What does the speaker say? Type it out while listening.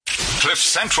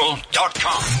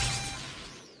CliffCentral.com.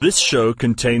 This show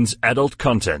contains adult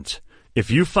content. If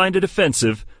you find it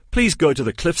offensive, please go to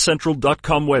the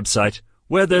CliffCentral.com website,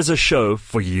 where there's a show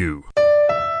for you.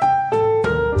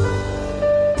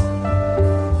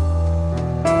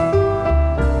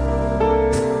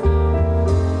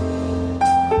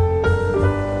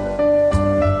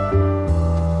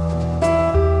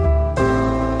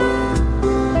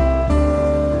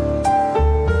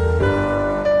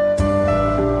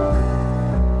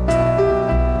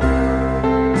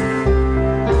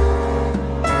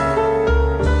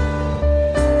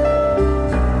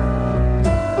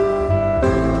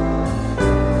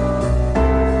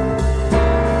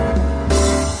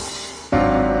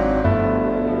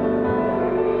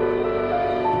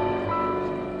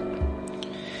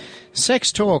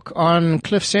 Sex Talk on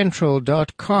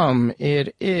CliffCentral.com.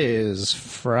 It is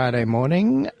Friday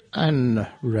morning on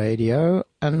radio,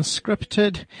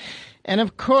 unscripted. And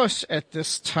of course, at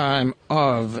this time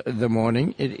of the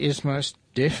morning, it is most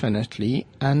definitely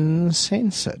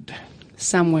uncensored.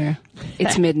 Somewhere.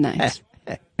 It's midnight.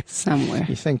 Somewhere.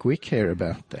 You think we care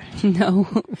about that?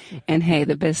 No. And hey,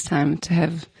 the best time to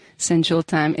have Central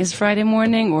Time is Friday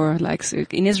morning, or like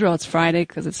in Israel it's Friday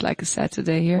because it's like a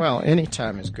Saturday here. Well, any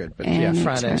time is good, but yeah,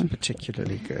 Friday is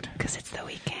particularly good. Because it's the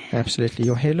weekend. Absolutely.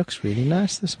 Your hair looks really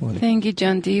nice this morning. Thank you,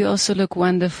 John. Do you also look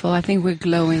wonderful? I think we're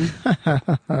glowing.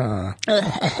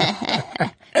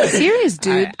 Serious,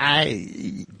 dude.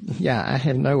 I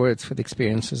have no words for the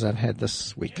experiences I've had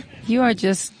this week. You are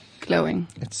just glowing.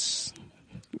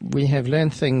 We have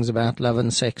learned things about love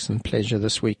and sex and pleasure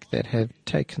this week that have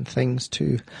taken things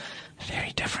to a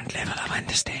very different level of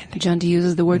understanding. John D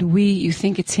uses the word we. You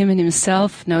think it's him and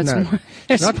himself? No, it's more.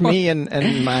 Not me and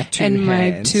my two hands. And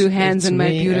my two hands and my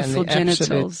beautiful and the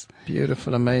genitals.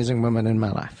 Beautiful, amazing woman in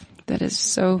my life. That is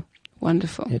so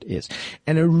wonderful. It is.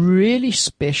 And a really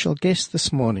special guest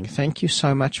this morning. Thank you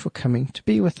so much for coming to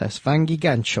be with us. Vangi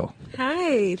Gancho.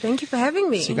 Hi, thank you for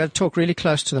having me. So you got to talk really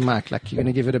close to the mic, like you're going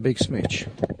to give it a big smooch.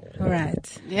 All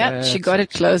right. Yeah, she got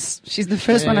it close. She's the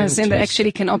first one I've seen that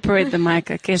actually can operate the mic.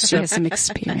 I guess she has some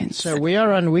experience. So we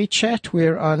are on WeChat,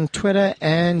 we're on Twitter,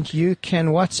 and you can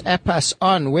WhatsApp us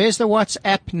on. Where's the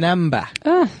WhatsApp number?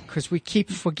 Because we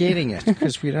keep forgetting it,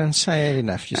 because we don't say it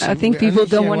enough. You see, I think people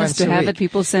don't want us to have it.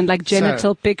 People send like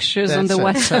genital pictures on the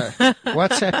WhatsApp. So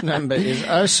WhatsApp number is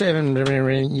 07,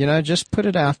 just put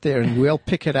it out there and we'll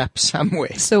pick it up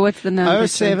somewhere. So what's the number?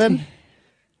 07.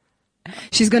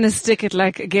 She's going to stick it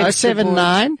like against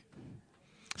 079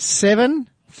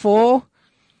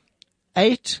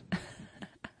 748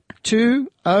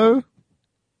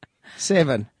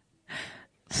 207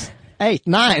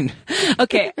 89.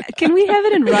 Okay, can we have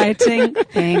it in writing?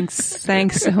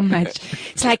 Thanks so much.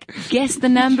 It's like guess the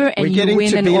number and you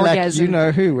win an orgasm. Like you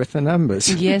know who with the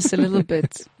numbers. Yes, a little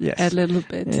bit. Yes, a little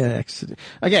bit. Yeah, excellent.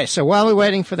 Okay, so while we're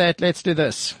waiting for that, let's do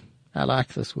this. I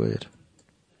like this word.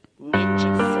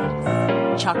 Ninja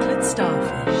Fritz, chocolate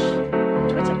starfish,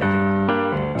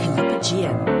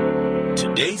 Calipagian.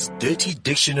 Today's dirty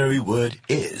dictionary word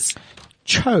is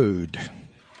chode.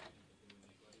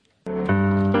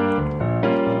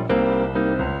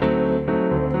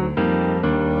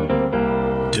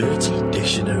 Dirty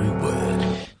dictionary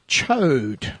word.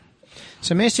 Chode.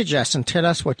 So message us and tell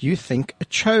us what you think a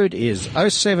chode is.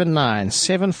 079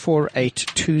 748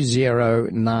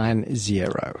 2090.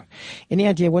 Any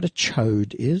idea what a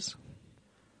chode is?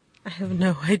 I have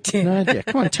no idea. No idea.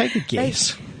 Come on, take a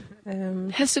guess.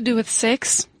 It has to do with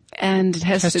sex, and it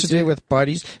has to do with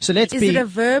bodies. So let's Is it a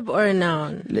verb or a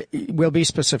noun? We'll be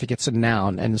specific. It's a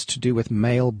noun, and it's to do with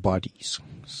male bodies.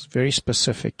 It's a very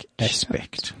specific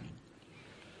aspect.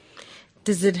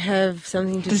 Does it have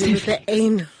something to do with the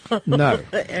anal? No.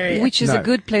 area? Which is a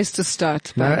good place to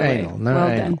start. No by the way. anal. No well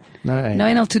anal. Done. No anal. No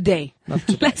anal today. Not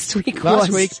today. Last week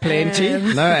plenty.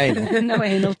 No anal. No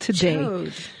anal today.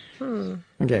 Chode.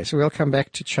 Okay, so we'll come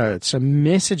back to chode. So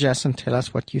message us and tell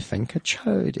us what you think a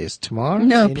chode is tomorrow.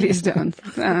 No, please don't.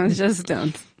 No, just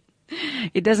don't.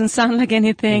 It doesn't sound like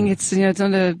anything. It's it's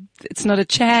not a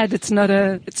chad. It's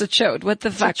a chode. What the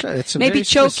fuck? It's maybe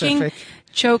choking. Specific.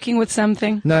 Choking with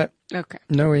something? No. Okay.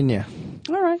 Nowhere near.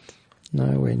 All right.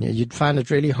 Nowhere near. You'd find it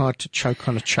really hard to choke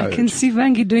on a chode. I can see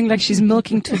Vangi doing like she's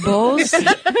milking two bowls. A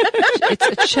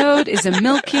chode is a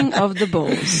milking of the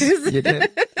bowls. You did.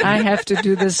 I have to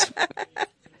do this.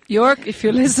 York, if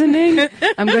you're listening,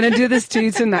 I'm going to do this to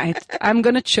you tonight. I'm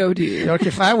going to chode you. York,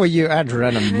 if I were you, I'd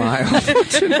run a mile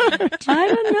tonight. I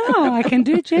don't know. I can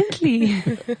do it gently.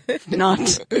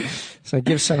 Not. So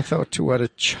give some thought to what a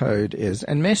chode is.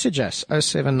 And message us,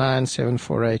 079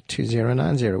 748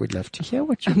 2090. We'd love to hear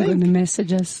what you think. I'm going to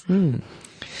message us.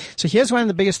 So here's one of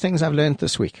the biggest things I've learned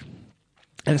this week.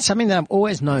 And it's something that I've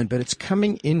always known, but it's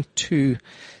coming into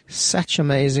such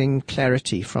amazing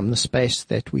clarity from the space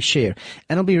that we share.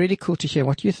 And it'll be really cool to hear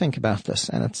what you think about this.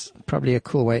 And it's probably a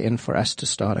cool way in for us to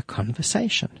start a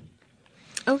conversation.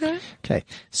 Okay. Okay.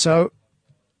 So,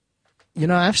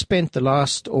 I've spent the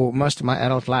last or most of my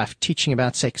adult life teaching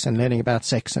about sex and learning about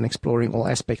sex and exploring all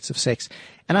aspects of sex.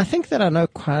 And I think that I know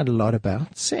quite a lot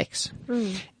about sex.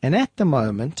 And at the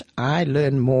moment, I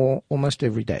learn more almost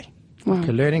every day. Like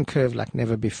a learning curve like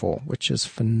never before, which is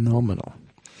phenomenal.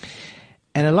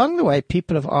 And along the way,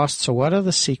 people have asked, so what are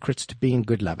the secrets to being a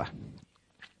good lover?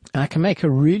 And I can make a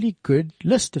really good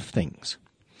list of things.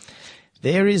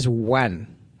 There is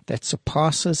one that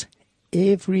surpasses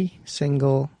every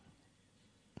single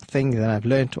thing that I've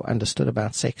learned or understood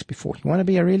about sex before. You want to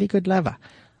be a really good lover?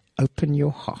 Open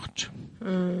your heart.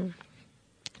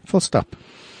 Full stop.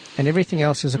 And everything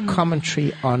else is a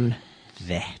commentary on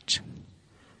that.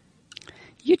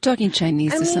 You're talking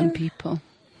Chinese to some people.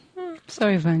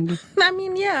 Sorry, Vangi. I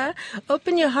mean, yeah.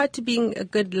 Open your heart to being a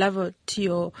good lover to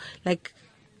your,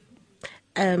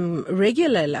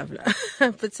 regular lover.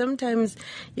 But sometimes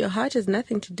your heart has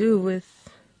nothing to do with...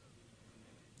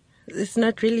 It's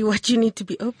not really what you need to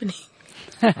be opening.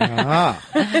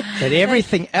 But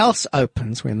everything else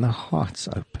opens when the heart's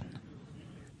open.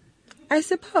 I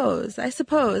suppose.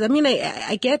 I mean,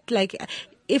 I get,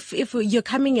 if you're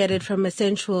coming at it from a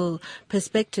sensual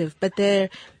perspective, but there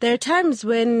are times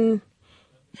when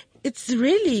it's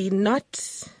really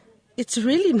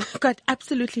got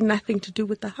absolutely nothing to do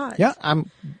with the heart. Yeah, I'm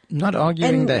not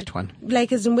arguing that one.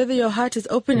 As in whether your heart is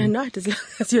open or not, as long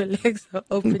as your legs are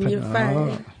open, you're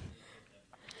fine.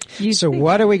 So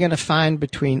what are we going to find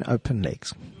between open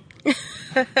legs?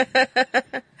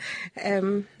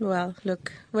 Well,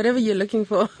 look, whatever you're looking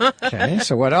for. Okay,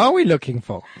 so what are we looking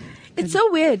for? It's so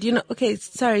weird, okay,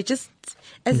 sorry, just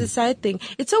as a side thing.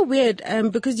 It's so weird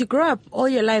because you grow up all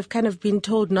your life kind of being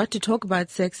told not to talk about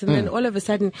sex, and then all of a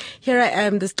sudden, here I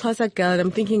am, this Xhosa girl, and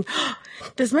I'm thinking,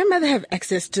 does my mother have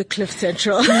access to Cliff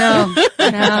Central? No.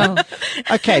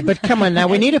 Okay, but come on now,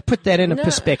 we need to put that in a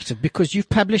perspective because you've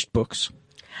published books.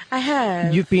 I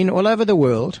have. You've been all over the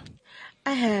world.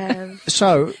 I have.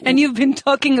 So, And you've been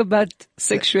talking about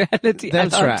sexuality.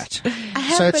 that's a lot. right.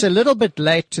 So it's a little bit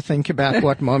late to think about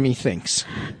what mommy thinks.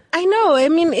 I know. I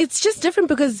mean, it's just different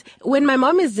because when my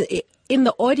mom is in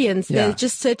the audience, there's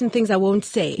just certain things I won't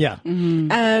say. Yeah.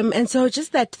 And so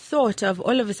just that thought of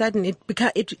all of a sudden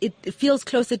it feels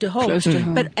closer to home. Close to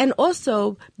home. But, and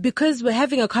also because we're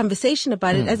having a conversation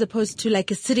about it as opposed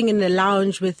to sitting in a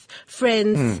lounge with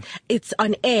friends, it's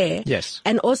on air. Yes.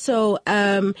 And also,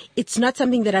 it's not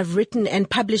something that I've written and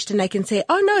published and I can say,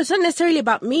 oh no, it's not necessarily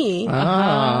about me.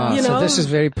 So this is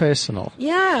very personal.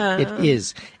 Yeah. It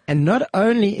is. And not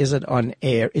only is it on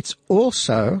air, it's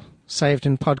also saved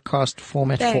in podcast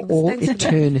format for all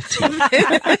eternity.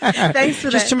 Thanks for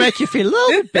Just to make you feel a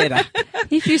little bit better.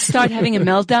 If you start having a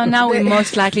meltdown now, we're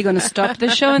most likely going to stop the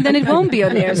show and then it won't be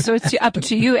on air. So it's up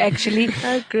to you, actually.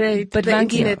 Oh, great. But the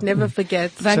Vangi, internet never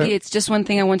forgets. Vangi, it's just one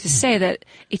thing I want to say, that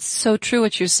it's so true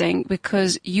what you're saying,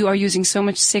 because you are using so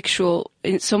many sexual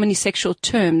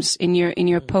terms in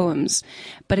your poems,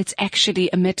 but it's actually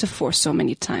a metaphor so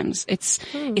many times.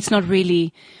 It's not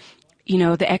really,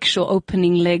 the actual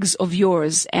opening legs of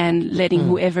yours and letting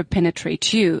whoever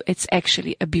penetrate you. It's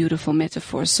actually a beautiful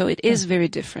metaphor. So it is very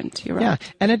different. You're right. Yeah,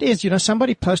 and it is.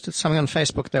 Somebody posted something on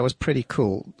Facebook that was pretty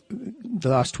cool the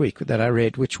last week that I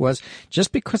read, which was,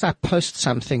 just because I post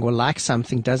something or like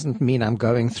something doesn't mean I'm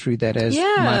going through that as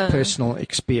my personal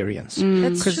experience.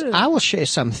 Because I will share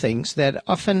some things that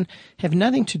often have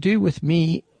nothing to do with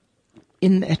me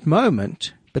in that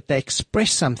moment, but they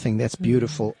express something that's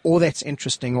beautiful or that's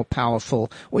interesting or powerful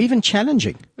or even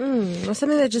challenging. Or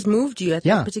something that just moved you at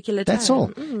that particular time. That's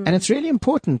all. And it's really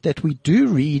important that we do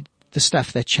read the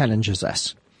stuff that challenges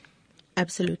us.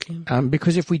 Absolutely.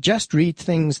 Because if we just read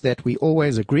things that we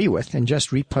always agree with and just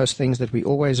repost things that we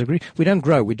always agree, we don't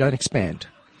grow, we don't expand.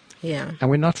 Yeah. And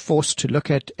we're not forced to look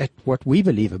at what we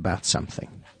believe about something.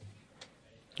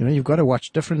 You've got to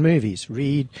watch different movies,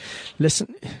 read,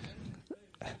 listen.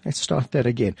 Let's start that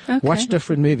again. Okay. Watch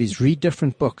different movies, read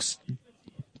different books,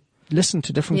 listen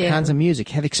to different kinds of music,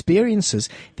 have experiences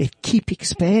that keep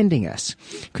expanding us.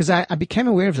 Because I became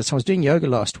aware of this. I was doing yoga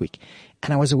last week,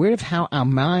 and I was aware of how our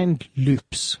mind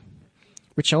loops,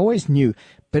 which I always knew,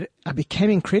 but I became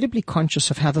incredibly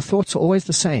conscious of how the thoughts are always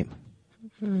the same.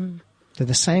 They're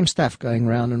the same stuff going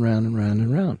round and round and round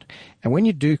and round. And when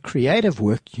you do creative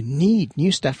work, you need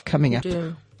new stuff coming up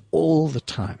all the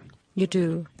time. You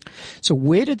do. So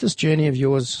where did this journey of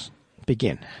yours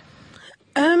begin?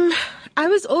 I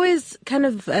was always kind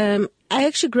of, I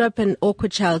actually grew up an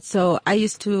awkward child, so I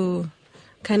used to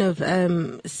kind of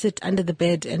sit under the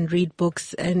bed and read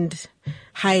books and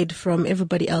hide from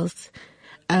everybody else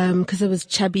because I was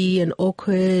chubby and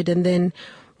awkward. And then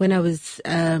when I was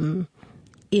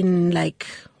in like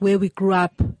where we grew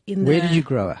up in Where did you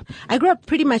grow up? I grew up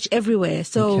pretty much everywhere.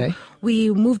 So Okay. we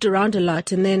moved around a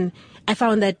lot, and then I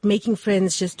found that making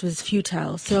friends just was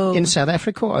futile. So In South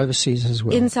Africa or overseas as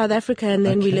well? in South Africa, and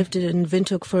then we Okay. lived in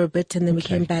Windhoek for a bit, and then we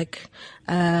Okay. came back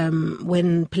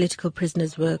when political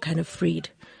prisoners were kind of freed.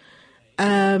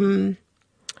 But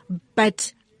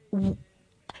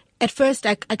at first,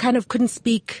 I kind of couldn't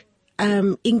speak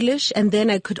English, and then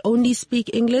I could only speak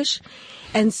English.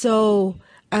 And so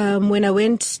when I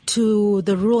went to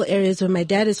the rural areas where my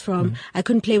dad is from, I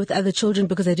couldn't play with other children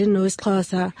because I didn't know his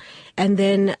Xhosa. And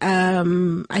then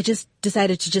I just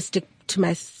decided to just stick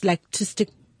to stick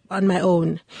on my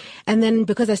own. And then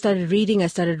because I started reading, I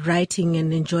started writing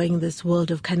and enjoying this world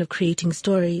of kind of creating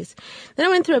stories. Then I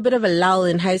went through a bit of a lull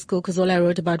in high school because all I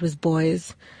wrote about was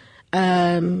boys.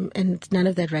 And none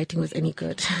of that writing was any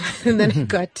good. And then I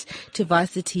got to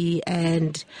varsity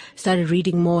and started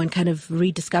reading more and kind of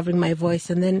rediscovering my voice.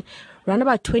 And then around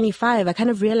about 25, I kind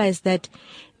of realized that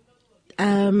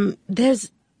I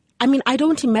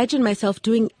don't imagine myself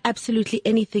doing absolutely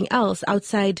anything else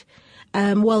outside,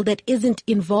 that isn't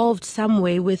involved some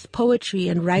way with poetry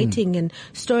and writing and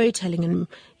storytelling and,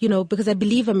 because I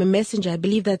believe I'm a messenger. I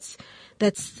believe you're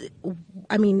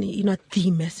not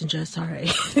the messenger, sorry,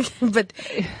 but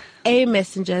a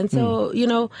messenger. And so,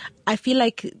 I feel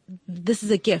like this is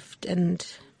a gift, and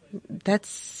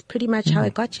that's pretty much how I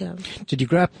got here. Did you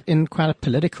grow up in quite a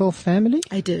political family?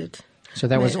 I did. So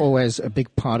that was Yeah. always a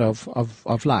big part of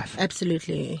life.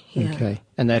 Absolutely. Yeah. Okay.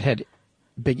 And that had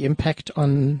big impact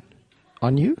on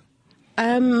you?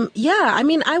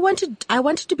 I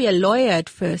wanted to be a lawyer at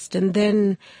first, and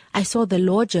then I saw the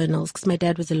law journals because my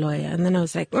dad was a lawyer, and then I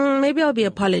was like, maybe I'll be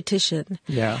a politician.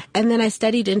 Yeah. And then I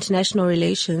studied international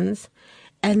relations,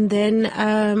 and then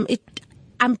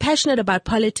I'm passionate about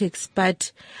politics,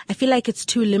 but I feel like it's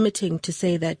too limiting to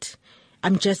say that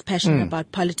I'm just passionate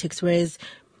about politics, whereas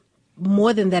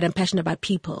more than that, I'm passionate about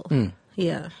people.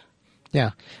 Yeah.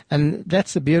 Yeah. And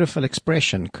that's a beautiful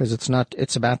expression because it's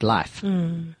about life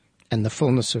and the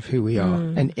fullness of who we are,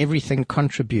 and everything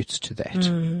contributes to that.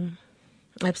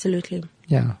 Absolutely.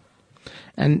 Yeah.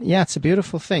 And yeah, it's a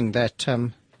beautiful thing that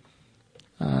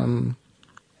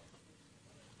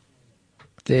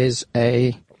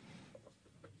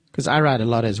because I write a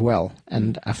lot as well,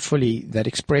 and that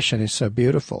expression is so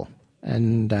beautiful.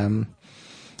 And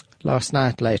last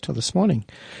night, late or this morning,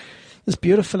 this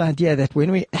beautiful idea that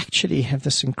when we actually have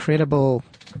this incredible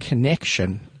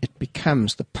connection, it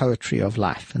becomes the poetry of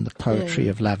life and the poetry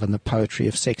of love and the poetry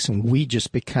of sex, and we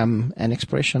just become an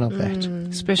expression of that.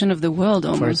 Expression of the world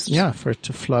almost. For it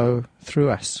to flow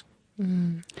through us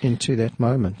into that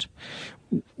moment.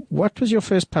 What was your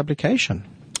first publication?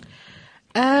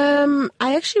 I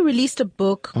actually released a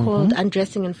book called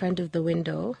Undressing in Front of the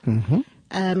Window,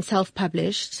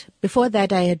 self-published. Before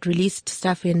that, I had released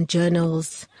stuff in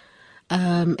journals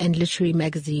and literary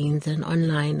magazines and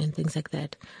online and things like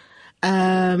that.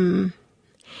 And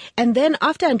then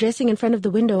after Undressing in Front of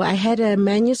the Window, I had a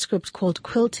manuscript called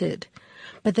Quilted.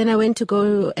 But then I went to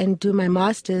go and do my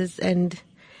master's, and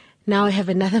now I have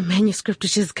another manuscript,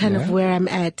 which is kind of where I'm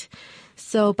at.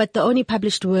 So, but the only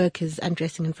published work is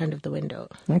Undressing in Front of the Window.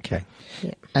 Okay.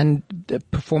 Yeah. And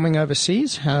performing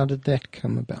overseas, how did that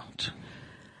come about?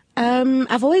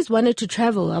 I've always wanted to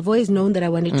travel. I've always known that I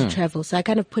wanted to travel. So I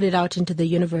kind of put it out into the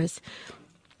universe.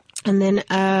 And then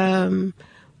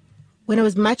when I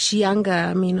was much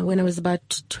younger, when I was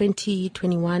about 20,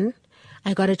 21,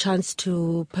 I got a chance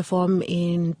to perform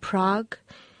in Prague,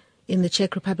 in the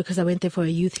Czech Republic, because I went there for a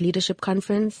youth leadership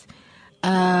conference.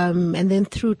 And then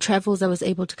through travels, I was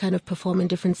able to kind of perform in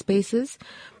different spaces.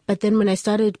 But then when I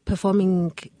started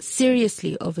performing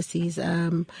seriously overseas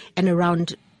and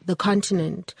around the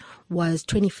continent was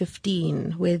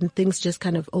 2015, when things just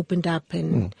kind of opened up,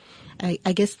 and I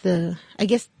guess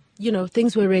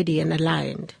things were ready and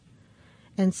aligned.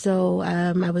 And so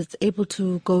I was able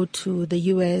to go to the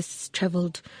US,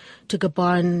 traveled to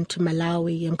Gabon, to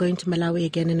Malawi. I'm going to Malawi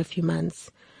again in a few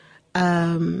months.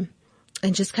 And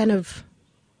just kind of,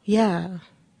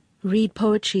 read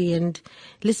poetry and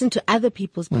listen to other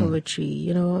people's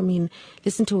poetry.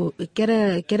 Listen to, get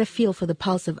a feel for the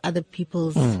pulse of other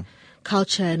people's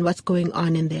culture and what's going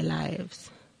on in their lives,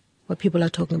 what people are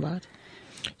talking about.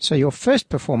 So your first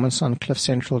performance on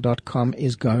cliffcentral.com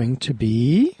is going to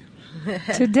be?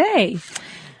 Today.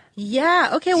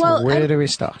 Yeah. Okay. So well, where do we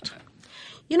start?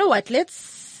 You know what?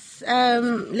 Let's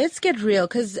let's get real,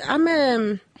 because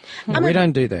We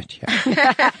don't do that.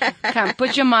 Yeah. Come,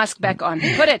 put your mask back on.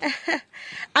 Put it.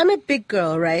 I'm a big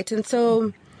girl, right? And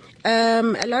so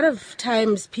a lot of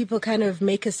times people kind of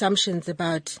make assumptions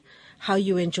about how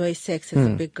you enjoy sex as a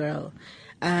big girl,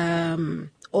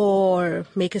 or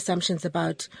make assumptions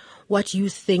about what you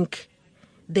think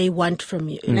they want from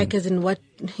you, like as in what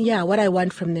I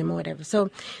want from them or whatever. So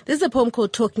this is a poem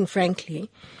called Talking Frankly,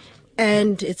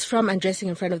 and it's from Undressing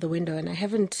in Front of the Window, and I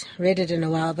haven't read it in a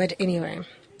while, but anyway.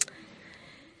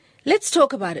 Let's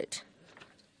talk about it.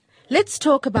 Let's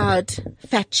talk about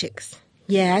fat chicks.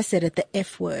 Yeah, I said it, the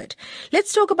F word.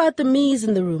 Let's talk about the me's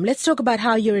in the room. Let's talk about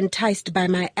how you're enticed by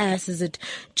my ass as it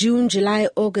June, July,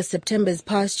 August, September is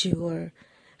past you, or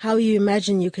how you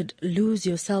imagine you could lose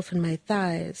yourself in my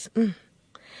thighs.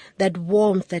 That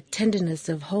warmth, that tenderness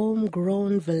of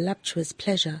homegrown, voluptuous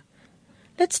pleasure.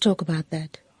 Let's talk about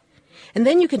that. And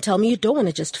then you can tell me you don't want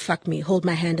to just fuck me, hold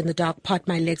my hand in the dark, part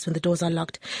my legs when the doors are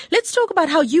locked. Let's talk about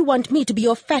how you want me to be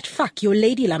your fat fuck, your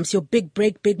lady lumps, your big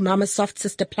break, big mama, soft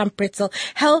sister, plump pretzel.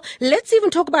 Hell, let's even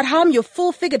talk about how I'm your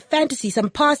full-figured fantasy, some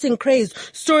passing craze,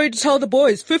 story to tell the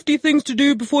boys, 50 things to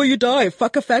do before you die,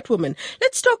 fuck a fat woman.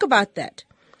 Let's talk about that.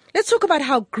 Let's talk about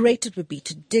how great it would be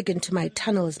to dig into my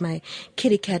tunnel as my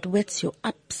kitty cat wets your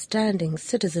upstanding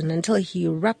citizen until he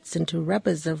erupts into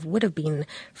rubbers of would-have-been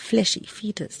fleshy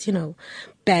fetus,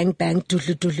 bang, bang,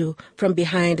 doodle-doodle from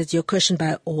behind as you're cushioned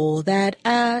by all that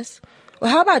ass. Or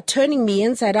how about turning me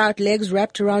inside out, legs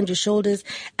wrapped around your shoulders,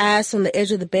 ass on the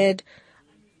edge of the bed,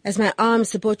 as my arms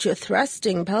support your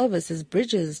thrusting pelvis as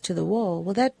bridges to the wall?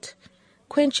 Will that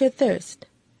quench your thirst?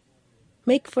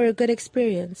 Make for a good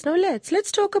experience? No,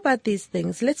 let's talk about these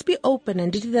things. Let's be open,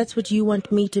 and that's what you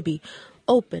want me to be.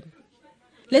 Open.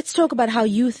 Let's talk about how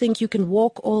you think you can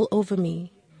walk all over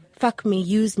me. Fuck me,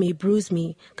 use me, bruise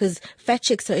me. Because fat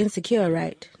chicks are insecure,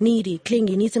 right? Needy,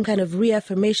 clingy, need some kind of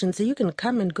reaffirmation so you can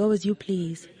come and go as you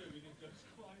please.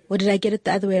 Or did I get it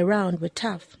the other way around? We're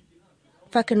tough.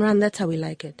 Fuck and run, that's how we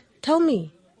like it. Tell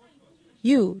me.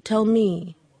 You tell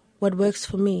me what works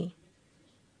for me.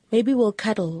 Maybe we'll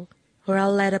cuddle, or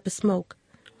I'll light up a smoke,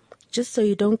 just so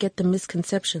you don't get the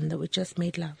misconception that we just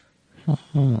made love.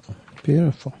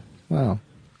 Beautiful. Wow.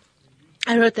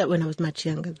 I wrote that when I was much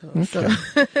younger, though. Okay. So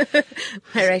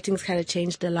my writing's kind of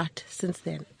changed a lot since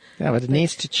then. Yeah, but it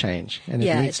needs to change, and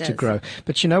it needs it to does. grow.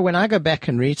 But when I go back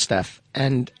and read stuff,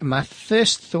 and my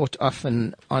first thought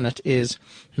often on it is,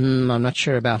 I'm not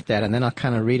sure about that, and then I'll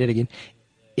kind of read it again.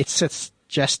 It sits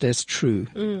just as true,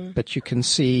 but you can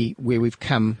see where we've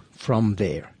come from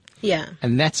there. Yeah.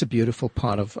 And that's a beautiful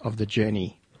part of the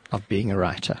journey of being a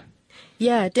writer.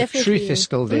 Yeah, definitely. The truth is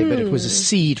still there, but it was a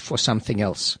seed for something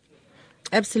else.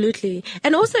 Absolutely.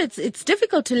 And also it's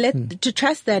difficult to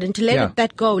trust that and to let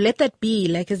that go. Let that be,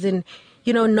 like as in,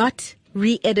 not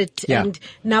re-edit and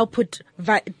now put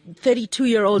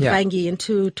 32-year-old Vangi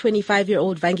into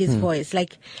 25-year-old Vangi's voice.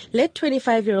 Like, let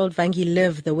 25-year-old Vangi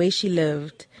live the way she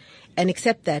lived and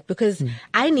accept that, because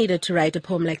I needed to write a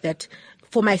poem like that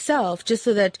for myself, just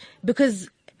so that, because,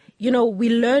 we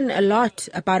learn a lot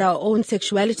about our own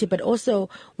sexuality, but also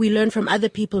we learn from other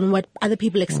people and what other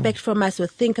people expect from us or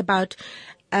think about.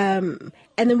 And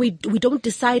then we don't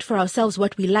decide for ourselves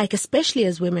what we like, especially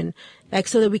as women, like,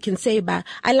 so that we can say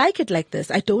I like it like this,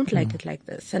 I don't like it like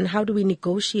this. And how do we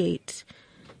negotiate,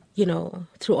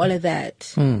 through all of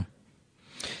that?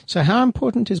 So how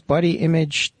important is body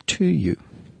image to you?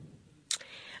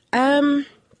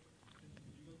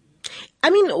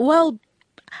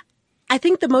 I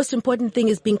think the most important thing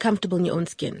is being comfortable in your own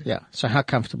skin. Yeah. So how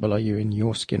comfortable are you in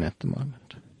your skin at the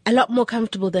moment? A lot more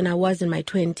comfortable than I was in my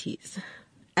 20s.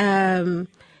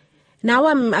 Now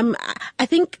I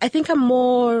think I'm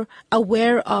more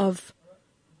aware of,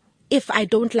 if I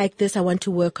don't like this, I want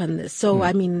to work on this. So,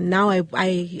 now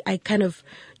I kind of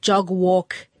jog,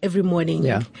 walk every morning.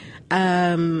 Yeah.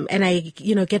 And I,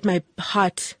 get my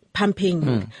heart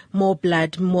pumping more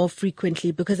blood more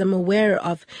frequently, because I'm aware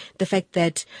of the fact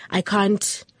that I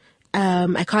don't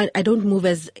move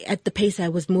at the pace I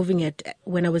was moving at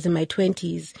when I was in my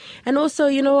 20s. And also,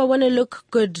 I want to look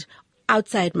good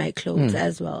outside my clothes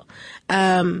as well.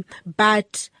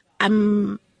 But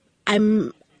I'm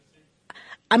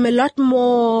a lot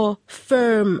more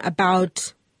firm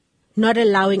about not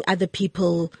allowing other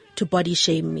people to body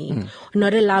shame me,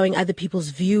 not allowing other people's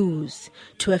views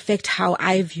to affect how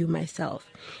I view myself.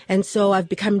 And so I've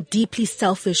become deeply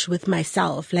selfish with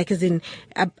myself, like as in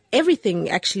everything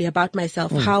actually about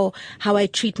myself, how I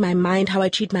treat my mind, how I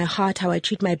treat my heart, how I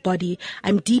treat my body.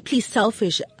 I'm deeply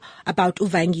selfish about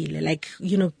uvangile, like,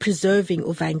 preserving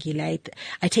uvangile.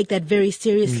 I take that very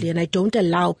seriously, and I don't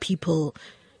allow people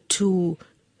to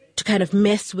kind of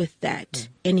mess with that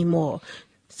anymore.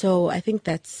 So I think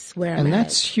that's where I'm And at.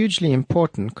 that's hugely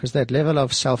important, because that level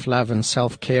of self-love and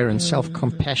self-care and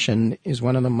self-compassion is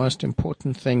one of the most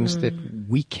important things that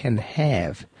we can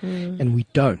have, and we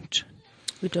don't.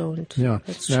 We don't. Yeah.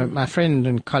 That's You know, true. my friend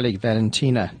and colleague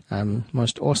Valentina,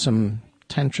 most awesome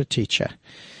Tantra teacher,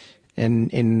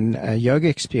 in a yoga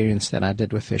experience that I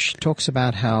did with her, she talks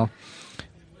about how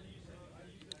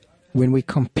when we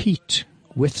compete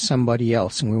with somebody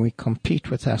else and when we compete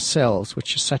with ourselves,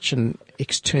 which is such an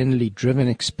externally driven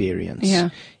experience, Yeah.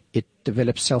 it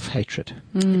develops self-hatred,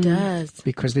 It does.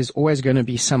 because there's always going to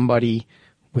be somebody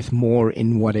with more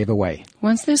in whatever way.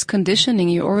 Once there's conditioning,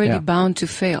 you're already Yeah. bound to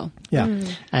fail. Yeah.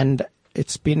 And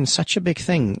it's been such a big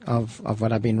thing of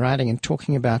what I've been writing and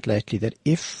talking about lately, that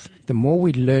if the more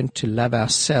we learn to love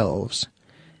ourselves,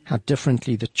 how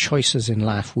differently the choices in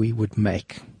life we would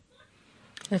make.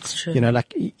 That's true. You know,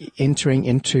 like entering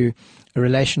into a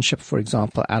relationship, for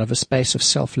example, out of a space of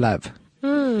self-love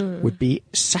would be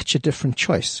such a different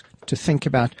choice, to think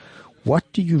about, what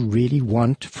do you really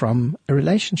want from a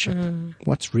relationship?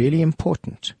 What's really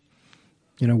important?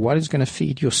 You know, what is going to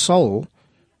feed your soul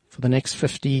for the next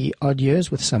 50 odd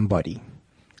years with somebody,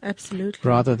 Absolutely.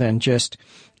 rather than just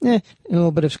a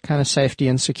little bit of kind of safety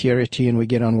and security and we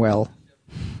get on well,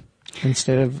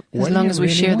 instead of As what do long you as we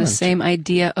really share the want? same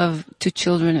idea of two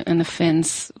children and a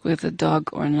fence with a dog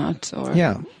or not, or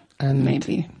Yeah. And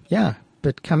maybe. yeah,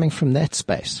 but coming from that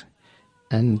space,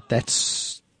 and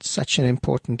that's such an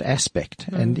important aspect.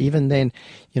 And even then,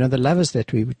 you know, the lovers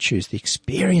that we would choose, the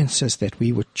experiences that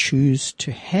we would choose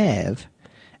to have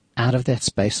out of that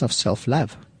space of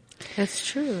self-love. That's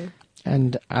true.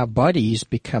 And our bodies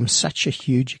become such a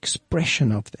huge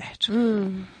expression of that.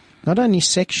 Not only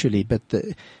sexually, but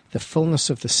the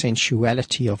fullness of the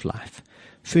sensuality of life.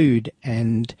 Food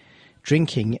and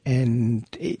drinking and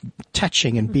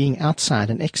touching and being outside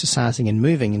and exercising and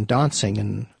moving and dancing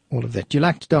and all of that. Do you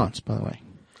like to dance, by the way?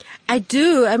 I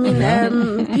do. I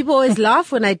mean, people always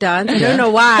laugh when I dance. I don't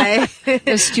know why.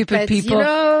 Those stupid But, people. You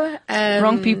know,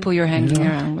 Wrong people you're hanging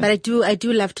around with. But I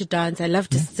do love to dance. I love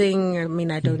to sing. I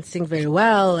mean, I don't sing very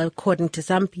well, according to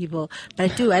some people,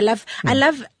 but I do. I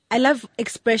love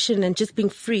expression and just being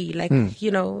free. Like,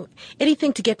 you know,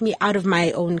 anything to get me out of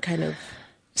my own kind of.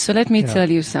 So let me tell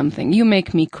you something. You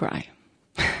make me cry.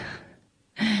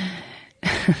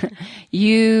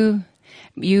 You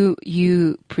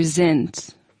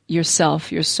present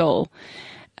yourself, your soul.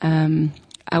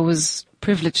 I was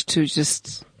privileged to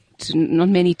not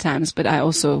many times, but I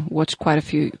also watched quite a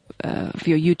few of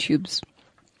your YouTubes.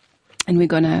 And we're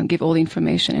going to give all the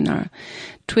information in our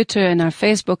Twitter and our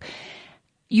Facebook.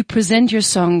 You present your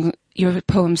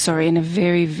poem, in a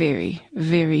very, very,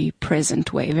 very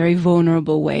present way, very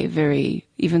vulnerable way, very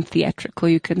even theatrical,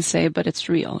 you can say, but it's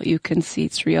real. You can see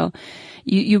it's real.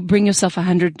 You bring yourself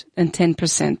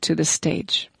 110% to the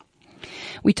stage.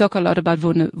 We talk a lot about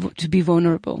to be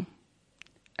vulnerable,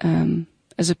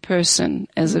 as a person,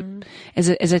 as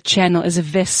a channel, as a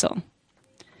vessel.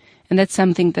 And that's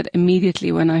something that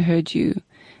immediately when I heard you,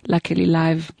 luckily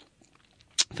live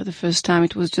for the first time,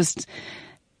 it was just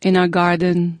in our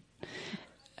garden,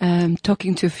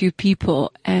 talking to a few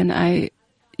people, and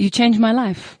you changed my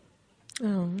life.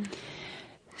 Oh.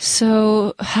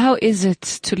 So how is it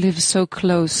to live so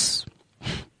close,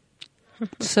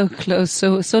 so close,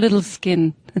 so little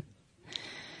skin?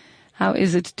 How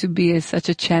is it to be such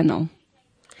a channel?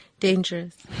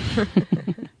 Dangerous.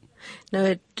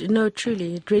 No,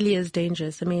 truly, it really is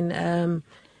dangerous. I mean, and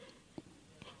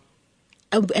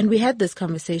we had this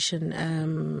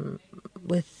conversation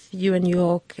with you and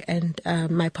York and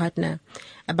my partner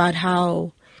about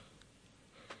how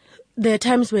there are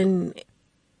times when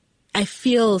I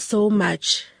feel so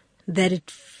much that it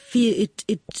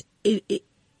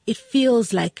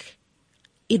feels like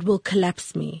it will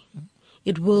collapse me,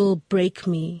 it will break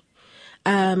me.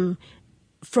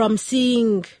 From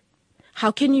seeing,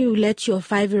 how can you let your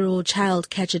 5-year-old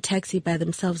child catch a taxi by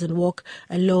themselves and walk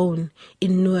alone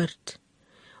in Noord?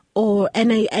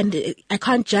 And I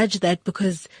can't judge that,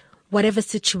 because whatever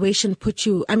situation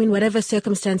whatever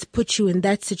circumstance put you in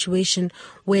that situation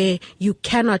where you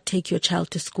cannot take your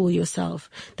child to school yourself.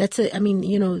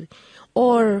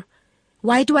 Or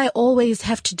why do I always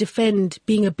have to defend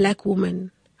being a black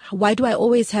woman? Why do I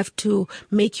always have to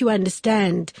make you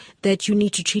understand that you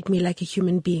need to treat me like a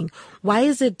human being? Why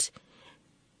is it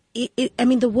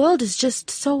the world is just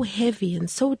so heavy and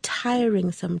so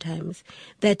tiring sometimes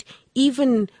that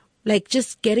even like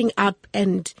just getting up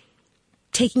and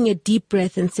taking a deep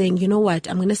breath and saying, you know what,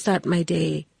 I'm going to start my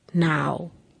day now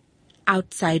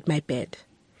outside my bed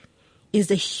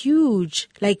is a huge,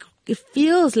 like it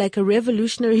feels like a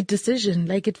revolutionary decision.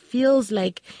 Like it feels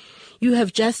like you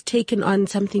have just taken on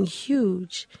something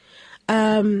huge.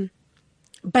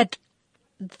 But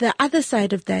the other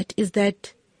side of that is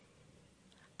that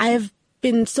I have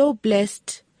been so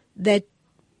blessed that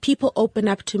people open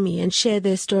up to me and share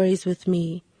their stories with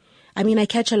me. I mean, I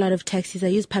catch a lot of taxis. I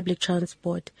use public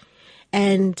transport.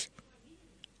 And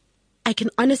I can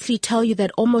honestly tell you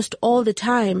that almost all the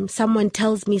time, someone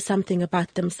tells me something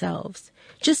about themselves.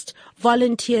 Just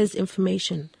volunteers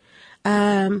information.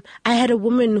 I had a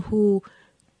woman who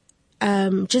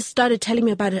just started telling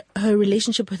me about her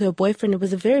relationship with her boyfriend. It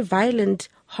was a very violent,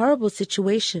 horrible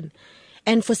situation.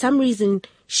 And for some reason,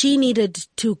 she needed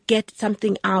to get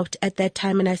something out at that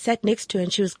time. And I sat next to her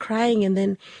and she was crying. And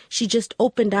then she just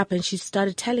opened up and she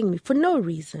started telling me for no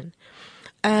reason.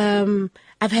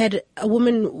 I've had a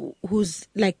woman who's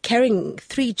like carrying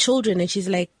 3 children and she's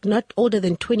like not older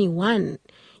than 21,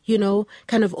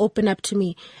 kind of open up to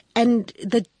me. And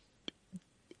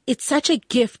it's such a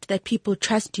gift that people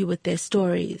trust you with their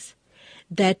stories,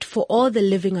 that for all the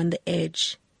living on the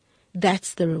edge,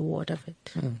 that's the reward of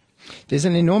it. There's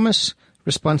an enormous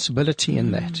responsibility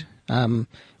in that.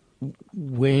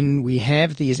 When we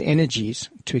have these energies,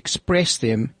 to express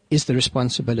them is the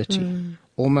responsibility,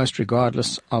 almost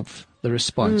regardless of the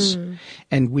response.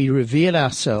 And we reveal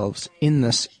ourselves in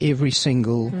this every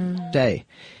single day.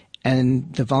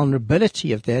 And the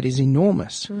vulnerability of that is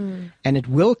enormous. And it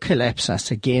will collapse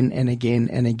us again and again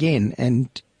and again. And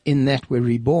in that we're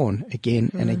reborn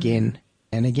again and again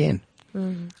and again.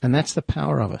 And that's the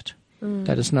power of it.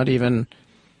 That is not even,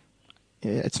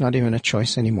 it's not even a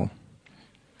choice anymore.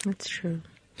 That's true.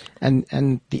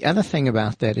 And the other thing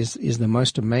about that is the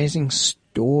most amazing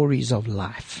stories of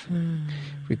life,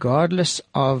 regardless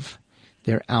of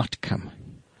their outcome.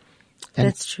 And,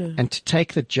 That's true. And to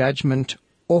take the judgment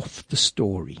off the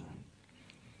story.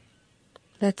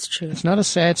 That's true. It's not a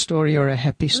sad story or a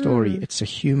happy story. It's a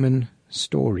human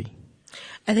story.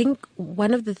 I think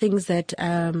one of the things that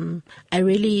I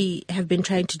really have been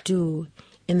trying to do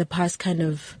in the past kind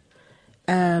of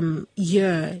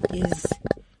year is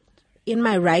in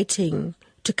my writing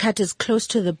to cut as close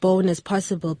to the bone as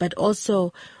possible. But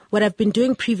also what I've been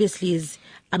doing previously is,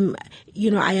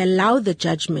 I allow the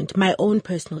judgment, my own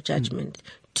personal judgment,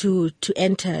 to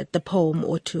enter the poem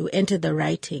or to enter the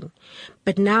writing.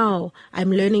 But now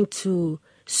I'm learning to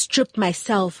strip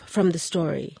myself from the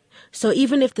story. So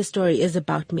even if the story is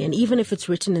about me and even if it's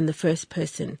written in the first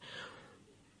person,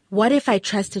 what if I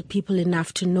trusted people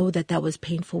enough to know that that was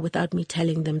painful without me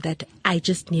telling them that I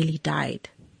just nearly died?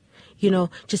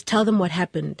 Just tell them what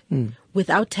happened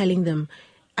without telling them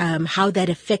how that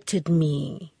affected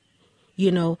me,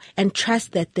 and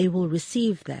trust that they will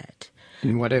receive that.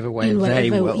 In whatever way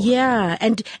they will. Yeah,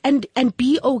 and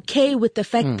be okay with the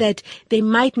fact that they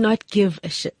might not give a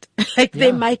shit.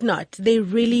 They might not. They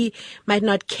really might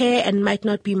not care and might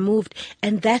not be moved,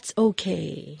 and that's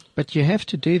okay. But you have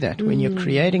to do that. When you're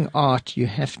creating art, you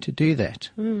have to do that.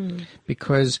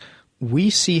 Because we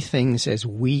see things as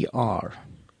we are.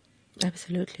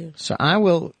 Absolutely. So I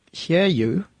will hear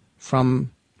you from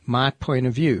my point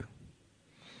of view.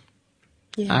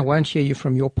 Yeah. I won't hear you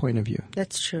from your point of view.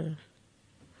 That's true.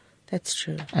 That's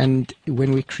true. And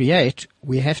when we create,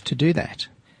 we have to do that.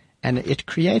 And it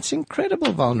creates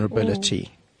incredible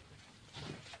vulnerability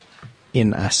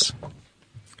in us.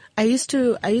 I used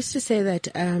to say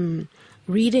that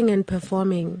reading and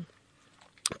performing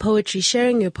poetry,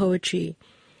 sharing your poetry,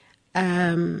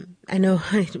 I know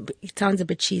it sounds a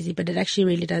bit cheesy, but it actually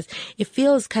really does. It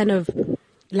feels kind of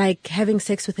like having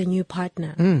sex with a new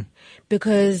partner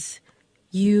because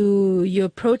you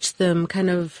approach them kind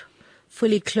of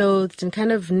fully clothed and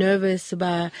kind of nervous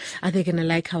about, are they going to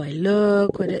like how I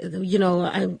look?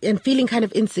 And feeling kind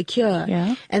of insecure.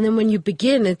 Yeah. And then when you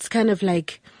begin, it's kind of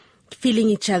like feeling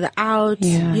each other out,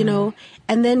 and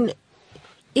then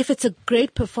if it's a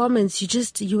great performance,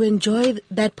 you enjoy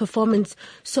that performance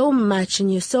so much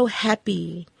and you're so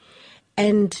happy.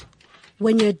 And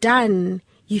when you're done,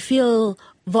 you feel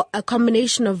a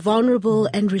combination of vulnerable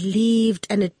and relieved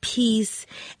and at peace.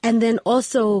 And then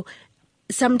also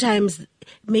sometimes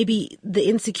maybe the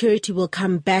insecurity will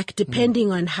come back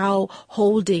depending on how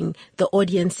holding the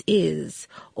audience is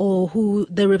or who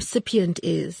the recipient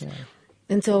is. Yeah.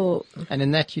 And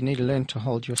in that you need to learn to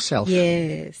hold yourself.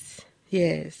 Yes.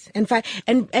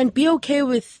 And be okay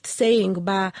with saying,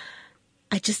 "Ba,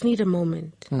 I just need a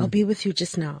moment. I'll be with you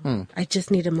just now. I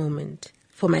just need a moment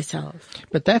for myself."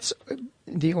 But that's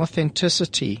the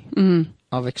authenticity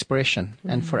of expression.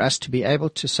 And for us to be able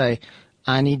to say,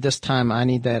 I need this time, I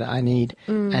need that, I need.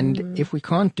 And if we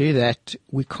can't do that,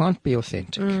 we can't be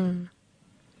authentic.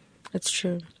 That's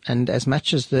true. And as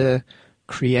much as the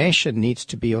creation needs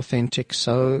to be authentic,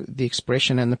 so the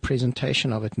expression and the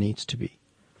presentation of it needs to be.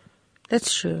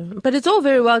 That's true. But it's all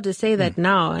very well to say that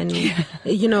now and,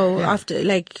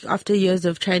 after years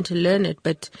of trying to learn it,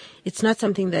 but it's not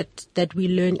something that we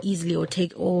learn easily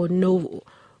or know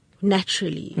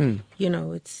naturally.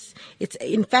 It's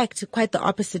in fact quite the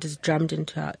opposite is drummed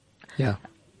into our,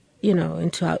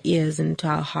 into our ears and into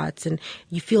our hearts, and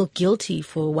you feel guilty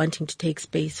for wanting to take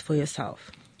space for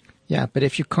yourself. Yeah, but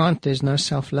if you can't, there's no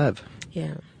self-love.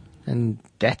 Yeah. And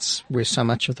that's where so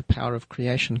much of the power of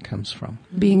creation comes from.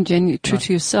 Being true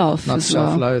to yourself. Not as well.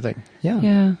 self-loathing. Yeah.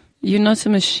 Yeah. You're not a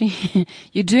machine.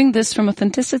 You're doing this from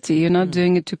authenticity. You're not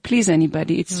doing it to please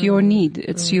anybody. It's your need.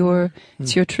 It's your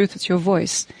truth. It's your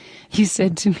voice. He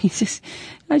said to me,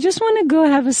 I just want to go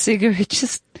have a cigarette,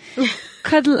 just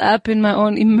cuddle up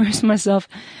immerse myself.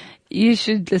 You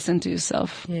should listen to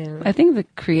yourself. Yeah. I think the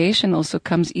creation also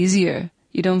comes easier.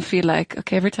 You don't feel like,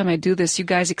 okay, every time I do this, you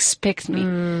guys expect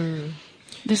me.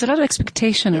 There's a lot of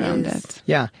expectation around that.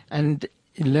 Yeah, and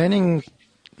learning,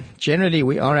 generally,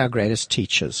 we are our greatest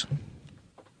teachers.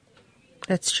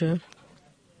 That's true.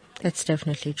 That's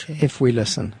definitely true. If we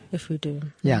listen. If we do.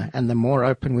 Yeah, and the more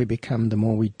open we become, the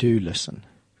more we do listen.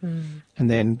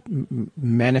 And then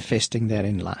manifesting that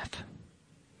in life.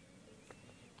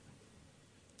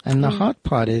 And the hard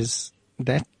part is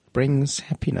that brings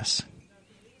happiness.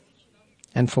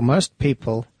 And for most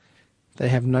people, they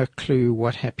have no clue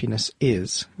what happiness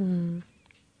is. And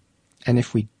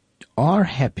if we are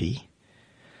happy,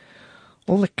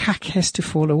 all the cuck has to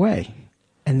fall away.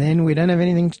 And then we don't have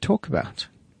anything to talk about.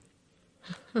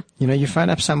 You phone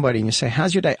up somebody and you say,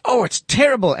 how's your day? Oh, it's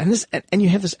terrible. And you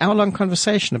have this hour-long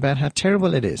conversation about how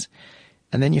terrible it is.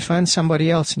 And then you phone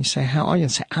somebody else and you say, how are you?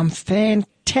 And say, I'm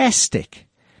fantastic.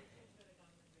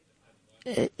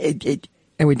 And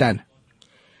we're done.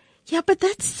 Yeah, but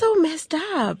that's so messed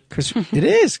up. Because it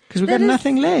is. Because we've got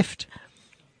nothing left.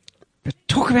 But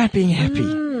talk about being happy.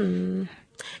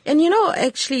 And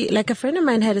actually, like a friend of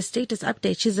mine had a status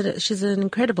update. She's an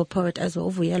incredible poet as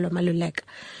well, Vuyelwa Maluleka.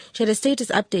 She had a status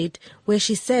update where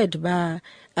she said,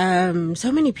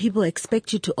 so many people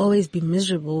expect you to always be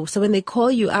miserable. So when they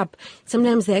call you up,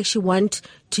 sometimes they actually want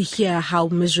to hear how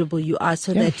miserable you are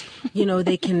so that,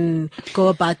 they can go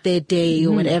about their day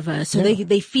or whatever. So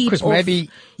they feed off. Because maybe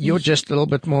you're just a little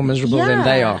bit more miserable than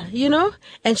they are.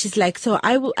 And she's like, so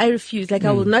I refuse. Like,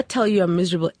 I will not tell you I'm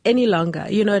miserable any longer.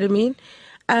 You know what I mean?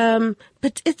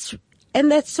 But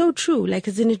and that's so true. Like,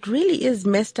 as in, it really is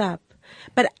messed up.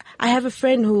 But I have a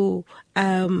friend who,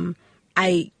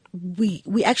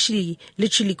 we actually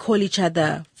literally call each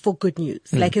other for good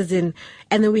news. Like, as in,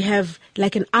 and then we have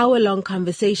like an hour-long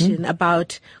conversation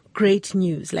about great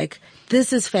news. Like,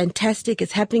 this is fantastic.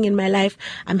 It's happening in my life.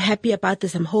 I'm happy about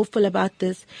this. I'm hopeful about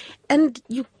this. And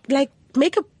you like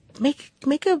make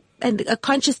a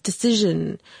conscious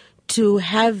decision to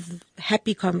have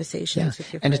happy conversations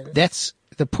with your friends. And that's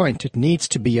the point. It needs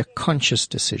to be a conscious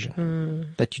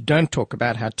decision that you don't talk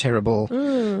about how terrible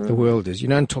the world is. You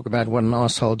don't talk about what an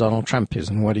asshole Donald Trump is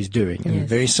and what he's doing. And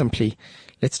very simply,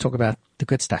 let's talk about the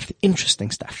good stuff, the interesting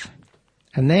stuff.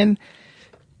 And then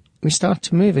we start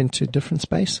to move into different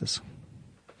spaces.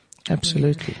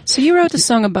 Absolutely. So you wrote a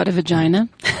song about a vagina.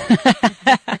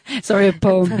 Sorry, a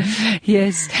poem.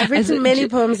 Yes. I've written many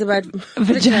poems about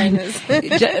vaginas.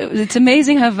 It's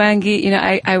amazing how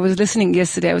Vangi, I was listening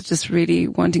yesterday. I was just really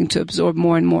wanting to absorb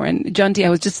more and more. And Jonty, I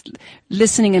was just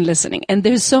listening. And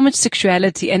there's so much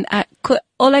sexuality. And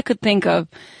all I could think of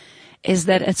is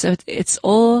that it's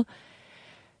all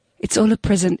a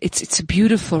present. It's a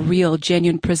beautiful, real,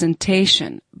 genuine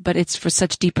presentation, but it's for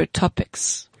such deeper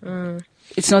topics.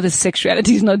 It's not that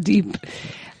sexuality is not deep.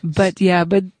 But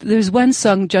there's one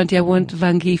song, Jonty, I want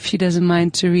Vangi, if she doesn't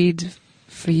mind, to read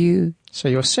for you. So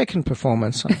your second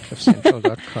performance on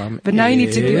cliffcentral.com. But now you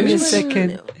need to give me a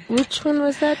second. Which one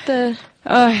was that? The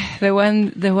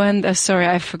one, sorry,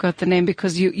 I forgot the name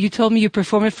because you told me you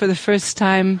performed it for the first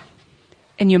time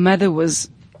and your mother was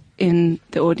in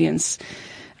the audience.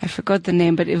 I forgot the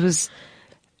name, but it was,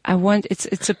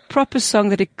 it's a proper song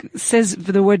that it says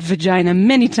the word vagina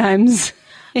many times.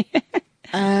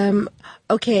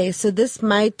 Okay, so this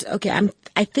might,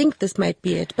 I think this might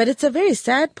be it, but it's a very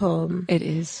sad poem. It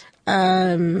is.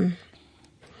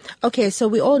 Okay, so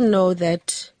we all know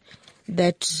that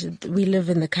we live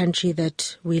in the country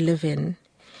that we live in.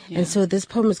 Yeah. And so this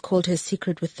poem is called Her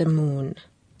Secret with the Moon.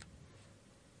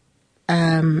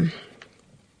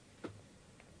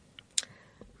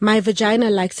 My vagina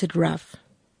likes it rough.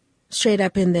 Straight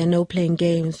up in there, no playing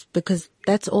games, because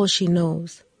that's all she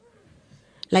knows.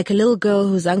 Like a little girl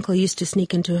whose uncle used to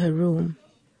sneak into her room.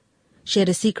 shared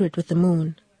a secret with the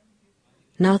moon.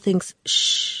 Now thinks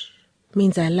shh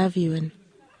means I love you, and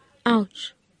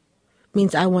ouch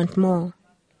means I want more.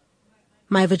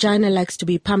 My vagina likes to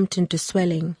be pumped into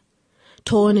swelling,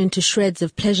 torn into shreds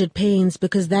of pleasured pains,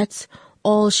 because that's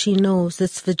all she knows.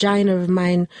 This vagina of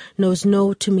mine knows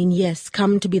no to mean yes,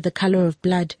 come to be the color of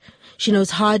blood. She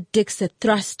knows hard dicks that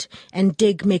thrust and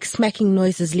dig, make smacking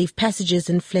noises, leave passages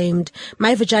inflamed.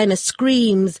 My vagina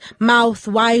screams, mouth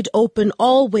wide open,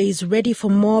 always ready for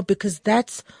more, because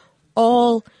that's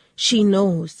all she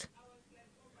knows.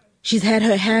 She's had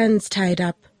her hands tied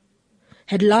up,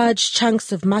 had large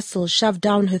chunks of muscle shoved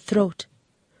down her throat,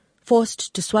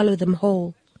 forced to swallow them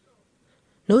whole.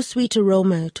 No sweet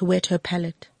aroma to wet her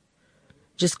palate,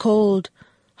 just cold,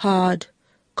 hard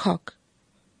cock.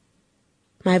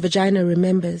 My vagina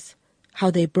remembers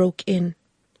how they broke in,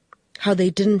 how they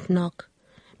didn't knock,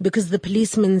 because the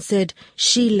policeman said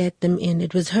she let them in.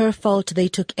 It was her fault. They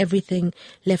took everything,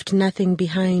 left nothing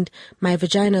behind. My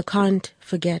vagina can't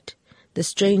forget the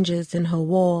strangers in her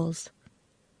walls,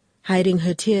 hiding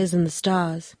her tears in the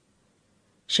stars,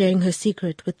 sharing her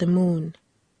secret with the moon.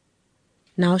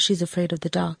 Now she's afraid of the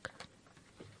dark.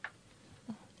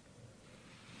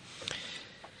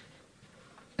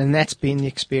 And that's been the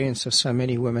experience of so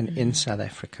many women in South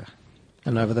Africa.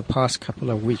 And over the past couple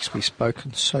of weeks, we've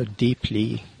spoken so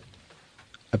deeply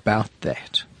about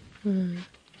that.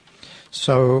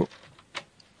 So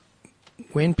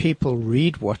when people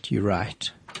read what you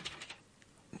write,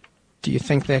 do you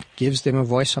think that gives them a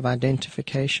voice of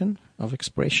identification, of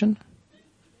expression?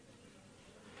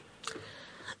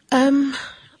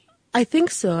 I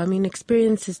think so. I mean,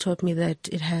 experience has taught me that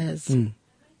it has.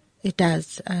 It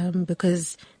does,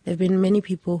 because there have been many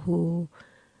people who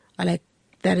are like,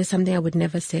 that is something I would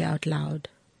never say out loud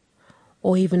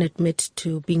or even admit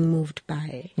to being moved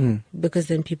by, because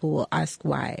then people will ask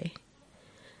why.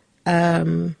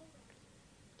 So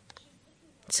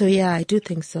yeah, I do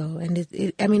think so.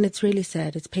 And I mean, it's really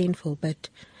sad. It's painful, but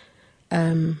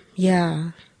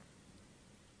yeah.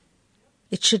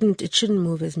 It shouldn't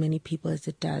move as many people as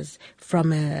it does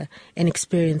from an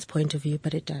experience point of view,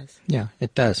 but it does. Yeah,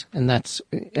 it does. And that's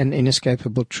an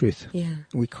inescapable truth. Yeah.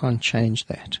 We can't change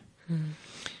that.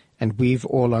 And we've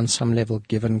all on some level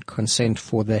given consent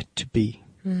for that to be.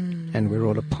 And we're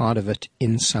all a part of it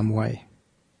in some way.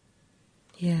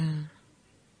 Yeah.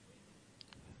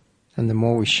 And the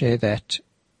more we share that,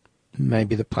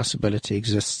 maybe the possibility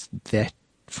exists that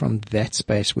from that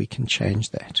space we can change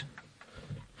that.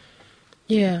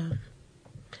 Yeah.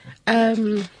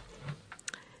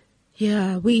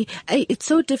 Yeah, it's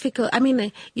so difficult. I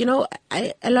mean,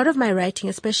 a lot of my writing,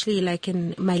 especially like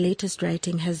in my latest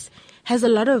writing, has a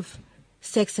lot of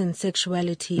sex and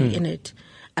sexuality in it,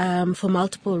 for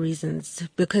multiple reasons.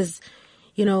 Because,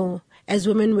 as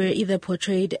women, we're either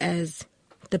portrayed as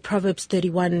the Proverbs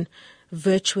 31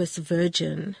 virtuous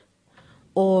virgin,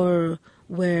 or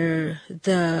we're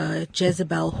the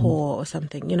Jezebel whore or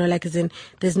something, like as in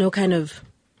there's no kind of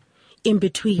in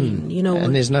between,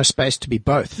 And there's no space to be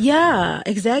both. Yeah,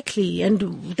 exactly.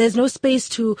 And there's no space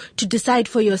to decide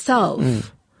for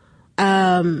yourself.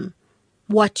 If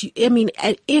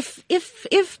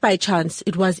by chance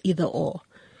it was either or,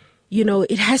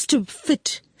 it has to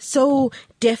fit so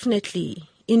definitely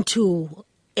into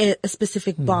a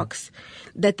specific box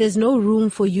that there's no room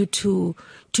for you to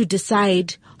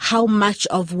decide how much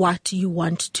of what you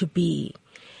want to be.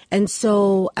 And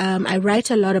so I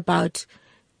write a lot about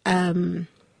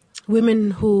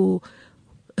women who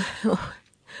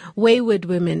wayward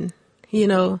women,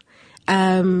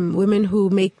 women who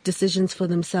make decisions for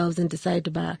themselves and decide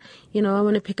about, I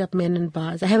want to pick up men in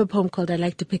bars. I have a poem called I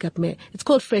Like to Pick Up Men. It's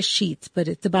called Fresh Sheets, but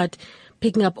it's about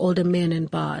picking up older men in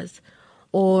bars.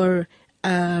 Or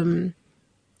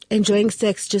enjoying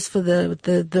sex just for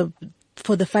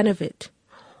the fun of it,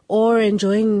 or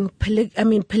enjoying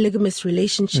polygamous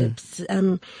relationships.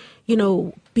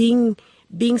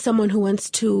 Being someone who wants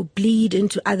to bleed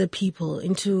into other people,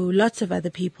 into lots of other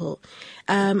people.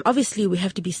 Obviously, we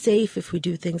have to be safe if we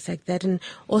do things like that, and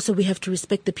also we have to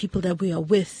respect the people that we are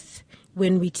with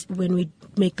when we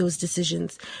make those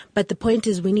decisions. But the point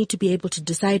is, we need to be able to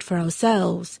decide for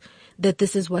ourselves that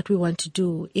this is what we want to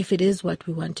do, if it is what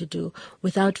we want to do,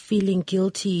 without feeling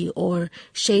guilty or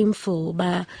shameful.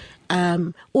 But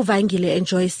Uvangile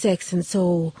enjoys sex, and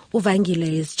so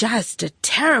Uvangile is just a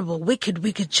terrible,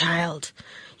 wicked child.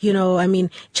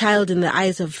 Child in the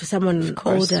eyes of someone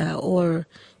older, or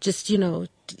just,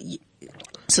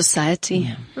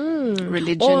 society,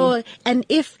 religion. And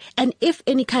if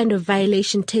any kind of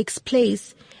violation takes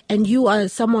place, and you are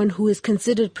someone who is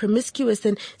considered promiscuous,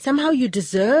 then somehow you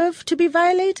deserve to be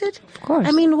violated? Of course.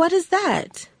 I mean, what is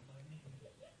that?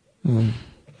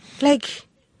 Like,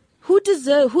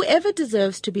 whoever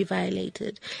deserves to be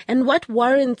violated, and what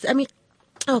warrants? I mean,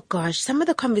 oh gosh, some of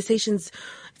the conversations,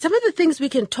 some of the things we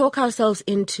can talk ourselves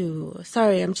into.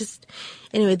 Sorry,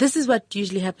 anyway, this is what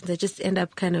usually happens. I just end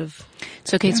up kind of.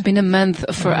 It's okay. It's been a month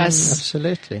for us.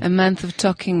 Absolutely. A month of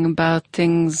talking about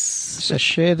things. So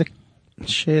share the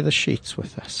sheets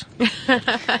with us.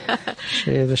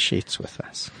 Share the sheets with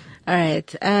us. All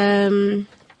right.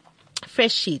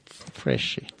 Fresh sheets. Fresh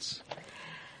sheets.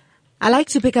 I like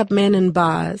to pick up men in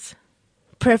bars,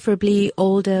 preferably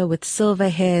older with silver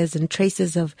hairs and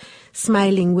traces of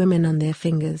smiling women on their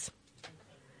fingers.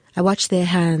 I watch their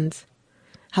hands,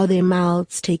 how their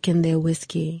mouths take in their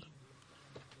whiskey.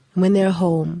 And when they're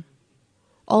home,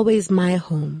 always my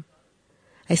home,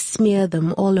 I smear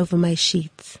them all over my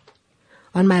sheets,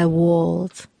 on my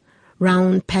walls,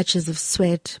 round patches of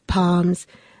sweat, palms,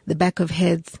 the back of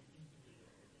heads.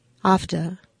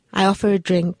 After, I offer a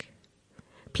drink,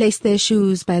 place their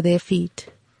shoes by their feet.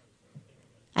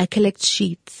 I collect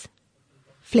sheets,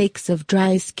 flakes of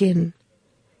dry skin,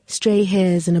 stray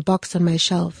hairs in a box on my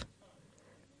shelf.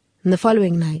 And the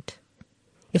following night,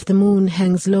 if the moon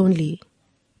hangs lonely,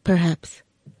 perhaps,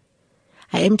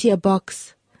 I empty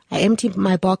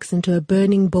my box into a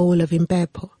burning bowl of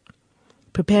impepo,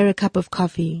 prepare a cup of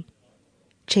coffee,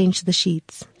 change the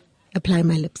sheets, apply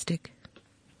my lipstick.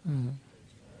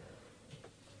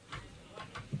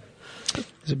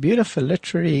 There's a beautiful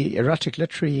erotic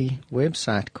literary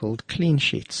website called Clean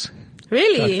Sheets.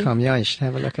 Really? .com. Yeah, you should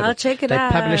have a look at it. I'll check it they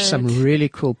out. They publish some really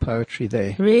cool poetry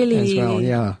there. Really? As well,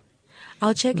 yeah.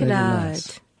 I'll check Really it out.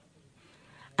 nice.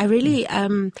 I really,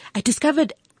 I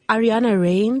discovered Ariana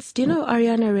Reigns. Do you know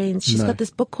Ariana Reigns? She's No. got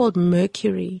this book called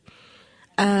Mercury.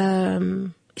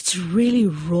 It's really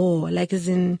raw, like as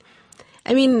in,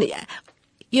 I mean,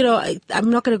 you know,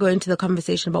 I'm not going to go into the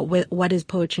conversation about what is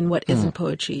poetry and what isn't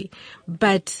poetry,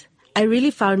 but I really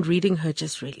found reading her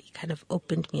just really kind of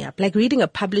opened me up. Like reading a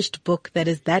published book that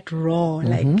is that raw.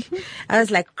 Like, I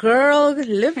was like, girl,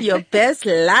 live your best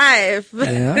life.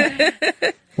 Yeah.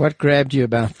 What grabbed you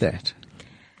about that?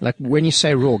 Like when you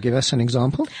say raw, give us an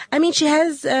example. I mean,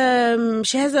 because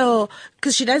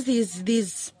she does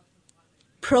these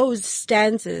prose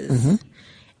stanzas,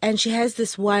 and she has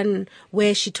this one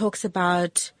where she talks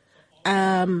about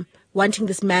wanting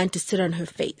this man to sit on her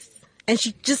face, and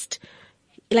she just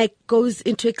like goes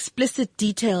into explicit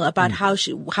detail about how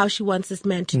she wants this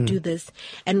man to do this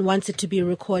and wants it to be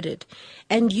recorded,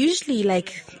 and usually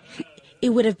like it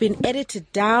would have been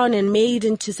edited down and made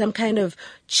into some kind of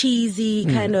cheesy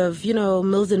kind of, you know,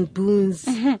 Mills and Boons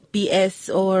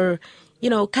BS or, you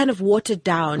know, kind of watered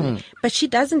down. But she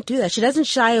doesn't do that. She doesn't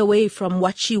shy away from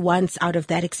what she wants out of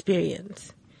that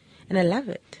experience. And I love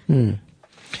it. And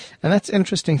that's an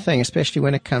interesting thing, especially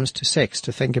when it comes to sex,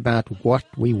 to think about what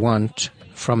we want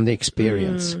from the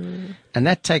experience. And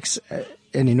that takes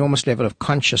an enormous level of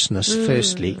consciousness,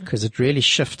 firstly, because it really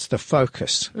shifts the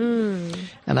focus. And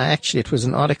it was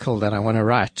an article that I want to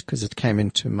write because it came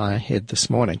into my head this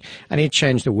morning. I need to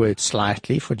change the word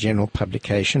slightly for general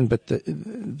publication, but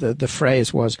the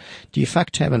phrase was, do you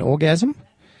fuck to have an orgasm?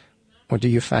 Or do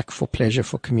you fuck for pleasure,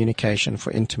 for communication,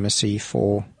 for intimacy,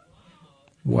 for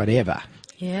whatever?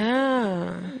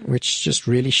 Yeah. Which just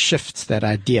really shifts that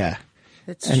idea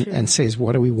That's true. and says,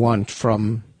 what do we want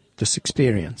from this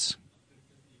experience?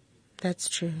 That's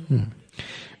true.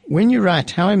 When you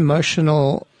write, how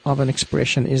emotional of an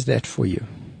expression is that for you?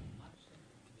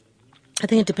 I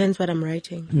think it depends what I'm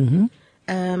writing.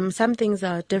 Some things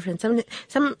are different.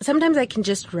 Sometimes I can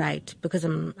just write because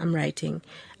I'm writing.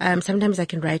 Sometimes I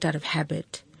can write out of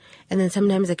habit, and then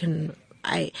sometimes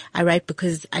I write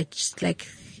because I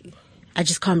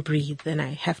just can't breathe and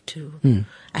I have to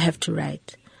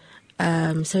write.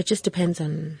 So it just depends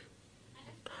on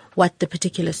what the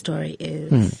particular story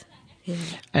is. Yeah.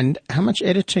 And how much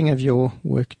editing of your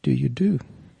work do you do?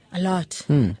 A lot.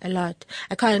 I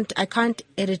can't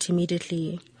edit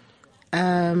immediately.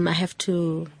 I have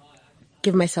to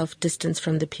give myself distance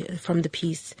from the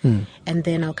piece, and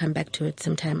then I'll come back to it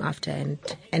sometime after and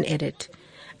edit.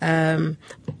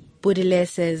 Baudelaire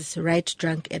says, "Write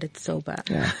drunk, edit sober."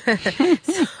 Yeah.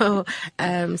 So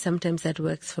sometimes that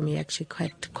works for me actually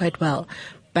quite well.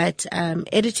 But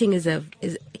editing and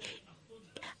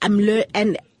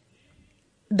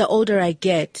the older I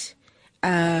get,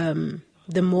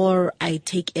 the more I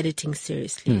take editing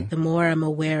seriously. The more I'm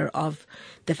aware of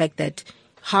the fact that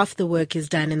half the work is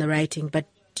done in the writing, but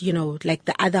you know, like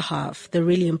the other half, the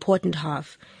really important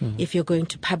half, if you're going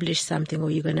to publish something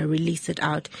or you're going to release it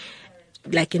out,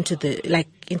 like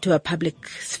into a public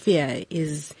sphere,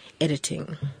 is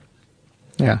editing.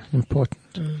 Yeah, important.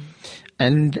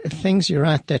 And things you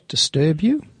write that disturb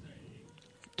you?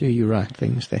 Do you write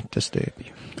things that disturb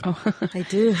you? Oh, I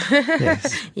do.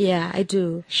 Yes. Yeah, I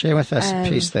do. Share with us a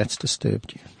piece that's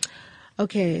disturbed you.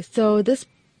 Okay, so this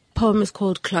poem is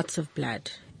called Clots of Blood.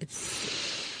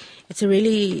 It's a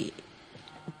really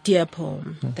dear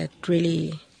poem that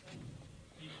really,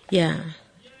 yeah.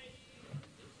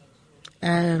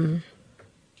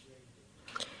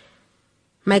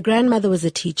 My grandmother was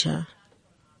a teacher.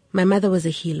 My mother was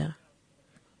a healer.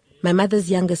 My mother's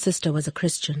younger sister was a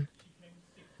Christian.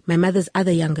 My mother's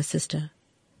other younger sister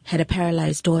had a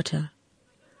paralyzed daughter.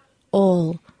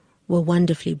 All were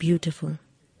wonderfully beautiful.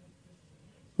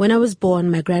 When I was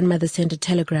born, my grandmother sent a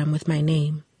telegram with my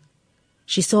name.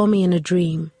 She saw me in a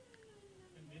dream.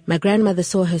 My grandmother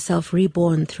saw herself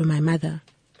reborn through my mother.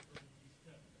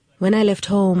 When I left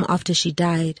home after she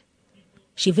died,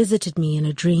 she visited me in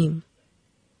a dream,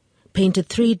 painted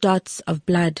 3 dots of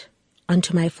blood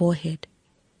onto my forehead.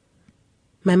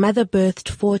 My mother birthed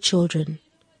 4 children.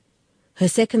 Her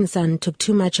second son took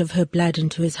too much of her blood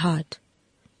into his heart.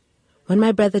 When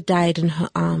my brother died in her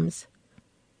arms,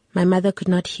 my mother could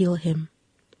not heal him.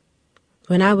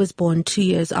 When I was born 2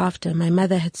 years after, my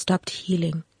mother had stopped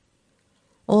healing.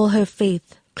 All her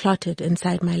faith clotted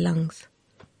inside my lungs.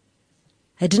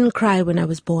 I didn't cry when I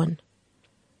was born.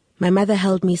 My mother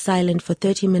held me silent for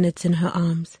 30 minutes in her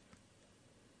arms.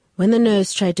 When the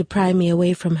nurse tried to pry me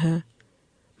away from her,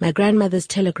 my grandmother's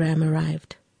telegram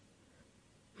arrived.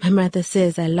 My mother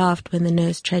says I laughed when the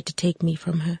nurse tried to take me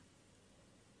from her.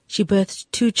 She birthed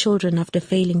 2 children after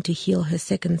failing to heal her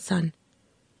second son.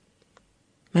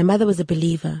 My mother was a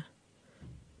believer.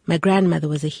 My grandmother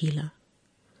was a healer.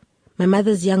 My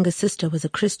mother's younger sister was a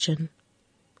Christian.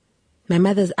 My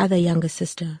mother's other younger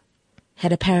sister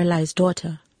had a paralyzed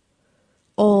daughter.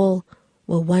 All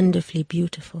were wonderfully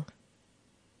beautiful.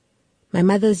 My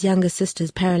mother's younger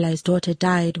sister's paralyzed daughter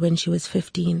died when she was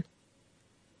 15.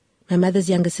 My mother's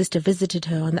younger sister visited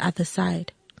her on the other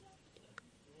side.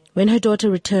 When her daughter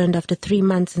returned after 3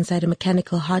 months inside a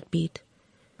mechanical heartbeat,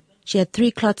 she had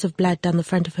 3 clots of blood down the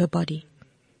front of her body.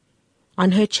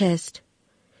 On her chest,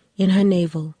 in her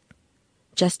navel,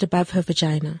 just above her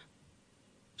vagina.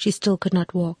 She still could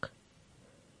not walk.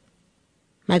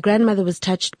 My grandmother was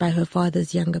touched by her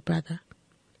father's younger brother.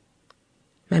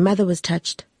 My mother was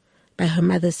touched by her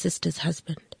mother's sister's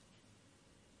husband.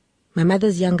 My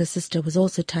mother's younger sister was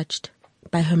also touched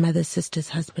by her mother's sister's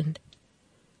husband.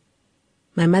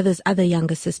 My mother's other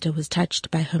younger sister was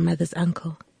touched by her mother's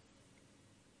uncle.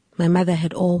 My mother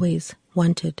had always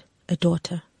wanted a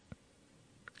daughter.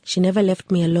 She never left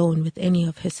me alone with any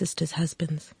of her sister's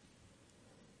husbands.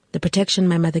 The protection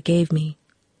my mother gave me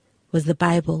was the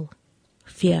Bible,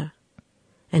 fear,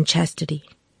 and chastity.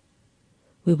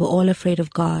 We were all afraid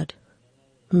of God,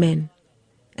 men,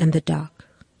 and the dark.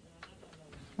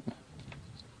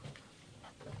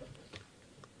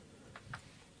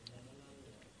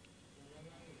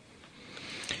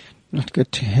 Not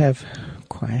good to have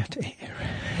quiet air.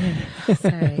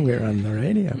 Sorry. We're on the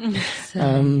radio.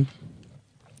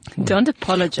 don't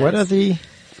apologize.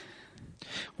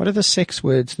 What are the sex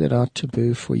words that are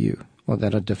taboo for you or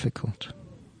that are difficult?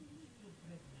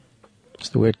 Is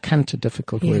the word cunt a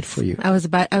difficult word for you?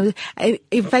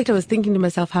 In fact, I was thinking to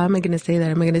myself, how am I going to say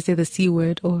that? Am I going to say the C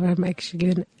word, or am I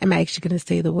actually going to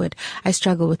say the word? I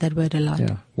struggle with that word a lot.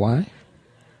 Yeah. Why?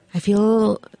 I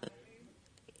feel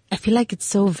like it's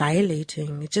so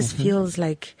violating. It just feels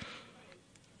like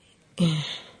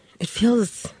it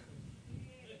feels.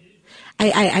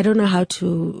 I don't know how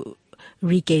to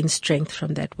regain strength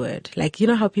from that word. Like, you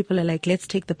know how people are like, let's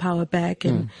take the power back,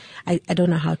 and I don't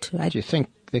know how to. Do you think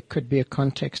there could be a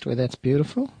context where that's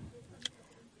beautiful?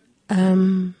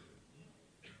 Not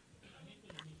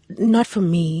for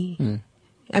me.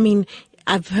 I mean,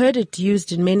 I've heard it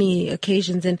used in many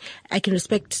occasions, and I can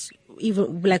respect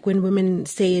even like when women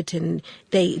say it and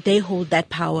they hold that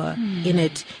power in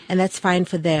it, and that's fine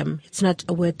for them. It's not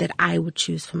a word that I would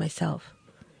choose for myself.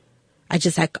 I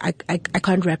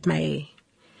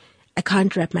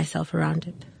can't wrap myself around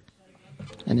it.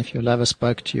 And if your lover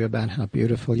spoke to you about how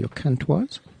beautiful your cunt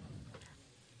was?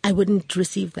 I wouldn't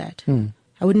receive that.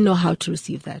 I wouldn't know how to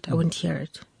receive that. I wouldn't hear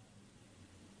it.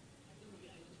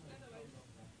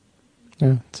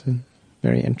 Yeah, it's a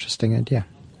very interesting idea.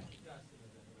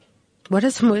 What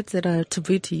are some words that are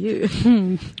taboo to you?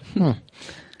 I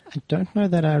don't know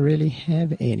that I really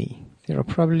have any. There are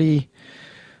probably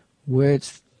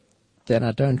words that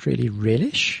I don't really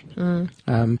relish.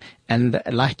 And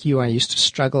like you, I used to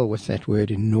struggle with that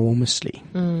word enormously.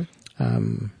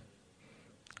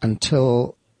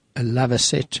 Until a lover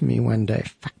said to me one day,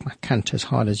 "Fuck my cunt as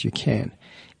hard as you can."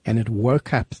 and it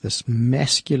woke up this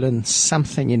masculine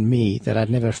something in me that I'd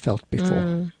never felt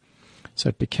before. So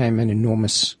it became an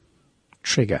enormous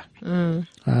trigger.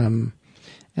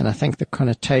 And I think the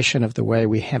connotation of the way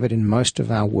we have it in most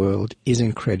of our world is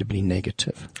incredibly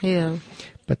negative. Yeah.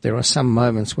 But there are some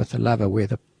moments with a lover where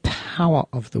the power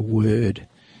of the word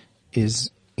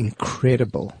is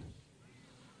incredible.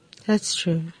 That's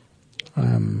true.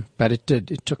 But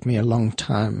it took me a long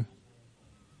time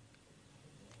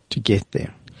to get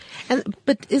there.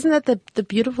 But isn't that the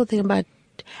beautiful thing about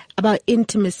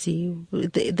intimacy?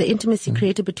 The intimacy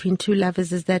created between two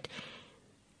lovers is that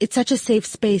it's such a safe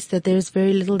space that there's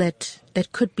very little that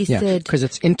could be said. Because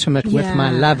it's intimate with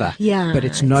my lover, but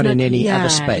it's not in any other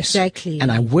space. Exactly.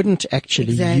 And I wouldn't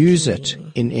actually use it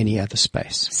in any other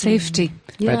space. Safety.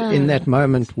 But in that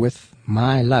moment with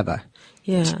my lover,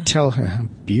 Yeah. to tell her how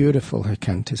beautiful her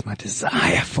cunt is, my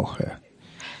desire for her.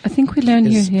 I think we learn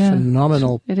There's here. Yeah.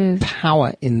 phenomenal It is.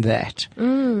 power in that.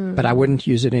 But I wouldn't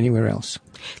use it anywhere else.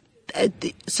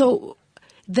 So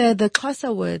the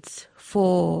Xhosa words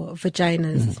for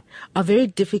vaginas are very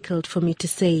difficult for me to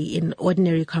say in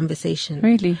ordinary conversation.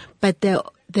 Really? But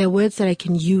they're words that I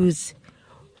can use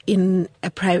in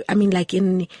a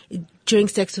during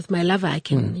sex with my lover. I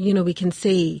can, we can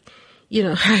say,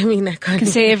 I can't Can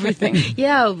say everything.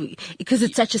 Yeah, because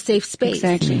it's such a safe space.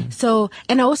 Exactly. So,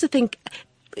 and I also think,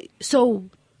 so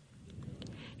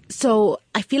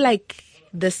I feel like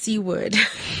the C word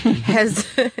has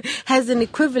an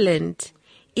equivalent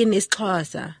in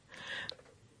isiXhosa.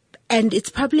 And it's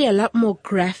probably a lot more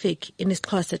graphic in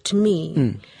isiXhosa to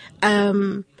me.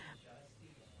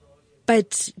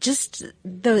 But just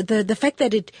the fact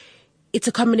that it's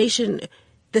a combination,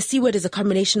 the C word is a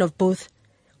combination of both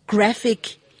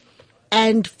graphic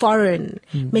and foreign,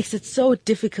 makes it so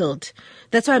difficult.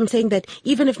 That's why I'm saying that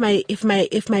even if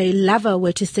my lover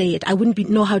were to say it, I wouldn't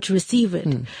know how to receive it.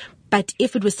 But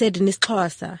if it was said in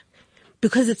isiXhosa,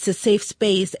 because it's a safe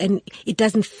space and it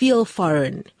doesn't feel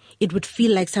foreign, it would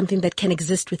feel like something that can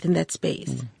exist within that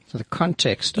space. So the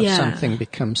context of something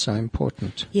becomes so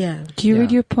important. Yeah. Do you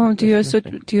read your poem? Do you also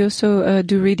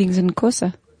do readings in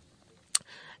Xhosa?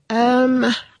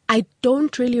 I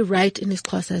don't really write in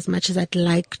isiXhosa as much as I'd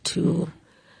like to,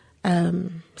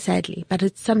 sadly, but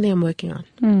it's something I'm working on.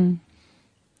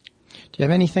 Do you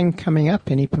have anything coming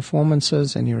up? Any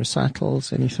performances, any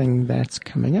recitals, anything that's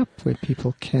coming up where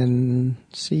people can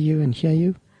see you and hear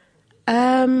you?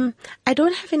 I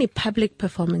don't have any public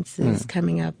performances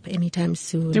coming up anytime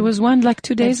soon. There was one like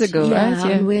 2 days ago, right?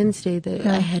 Yeah. On Wednesday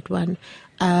I had one.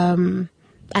 I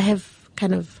have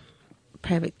kind of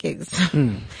private gigs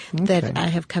that I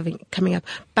have coming up.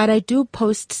 But I do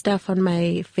post stuff on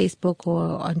my Facebook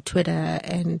or on Twitter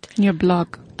and Your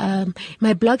blog.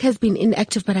 my blog has been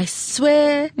inactive, but I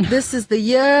swear this is the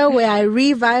year where I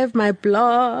revive my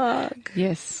blog.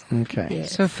 Yes. Okay.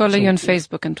 Yes. So follow you on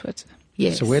Facebook and Twitter.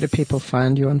 Yes. So where do people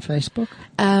find you on Facebook?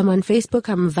 On Facebook,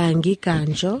 I'm Vangi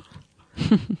Kanjo.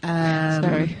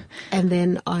 Sorry. And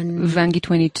then on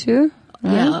Vangi22.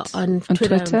 Right? Yeah, on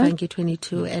Twitter, Twitter? I'm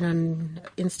Vangi22, and on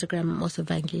Instagram, I'm also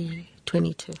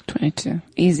Vangi22. 22.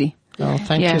 Easy. Well,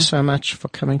 thank Yeah. you so much for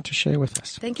coming to share with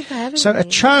us. Thank you for having So me. a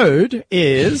chode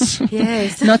is...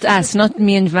 Yes. Not us, not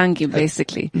me and Vangi,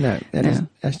 basically. No,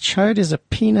 a chode is a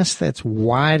penis that's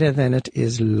wider than it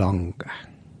is longer.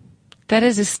 That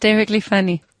is hysterically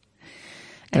funny.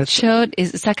 A chode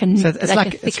is it's like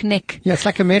a thick neck. Yeah, it's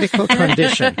like a medical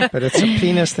condition, but it's a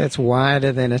penis that's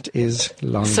wider than it is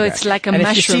longer. So it's like a and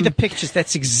mushroom. If you see the pictures,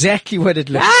 that's exactly what it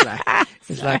looks like.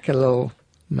 It's like a little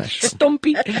mushroom.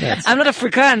 Stumpy. I'm not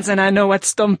Afrikaans and I know what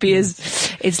stumpy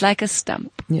is. It's like a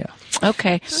stump. Yeah.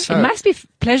 Okay. So- it must be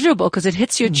pleasurable because it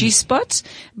hits your G-spot,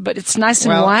 but it's nice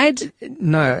and wide.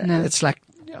 No, it's like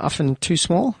often too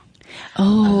small.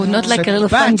 Oh, not like a little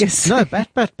but, fungus. No,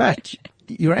 but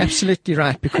you're absolutely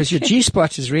right, because your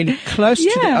G-spot is really close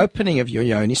to the opening of your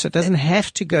yoni, so it doesn't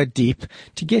have to go deep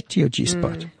to get to your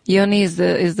G-spot. Yoni is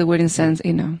the word in sense,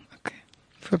 Okay.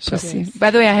 For pussy.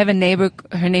 By the way, I have a neighbor,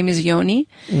 her name is Yoni,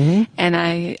 and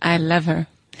I love her.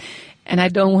 And I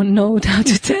don't know how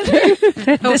to tell her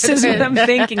that this is what I'm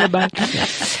thinking about.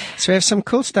 So we have some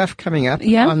cool stuff coming up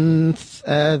on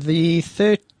the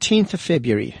 13th of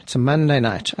February. It's a Monday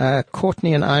night.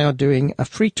 Courtney and I are doing a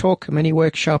free talk, a mini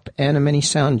workshop, and a mini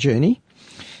sound journey.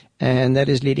 And that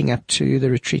is leading up to the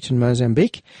retreat in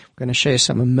Mozambique. We're going to share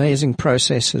some amazing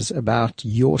processes about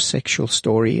your sexual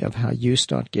story, of how you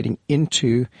start getting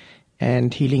into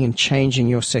and healing and changing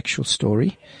your sexual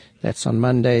story. That's on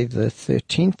Monday the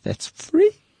 13th. That's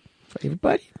free for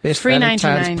everybody. Best Free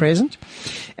Valentine's 99. present.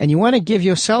 And you want to give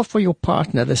yourself or your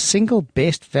partner the single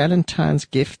best Valentine's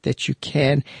gift that you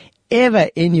can ever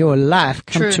in your life,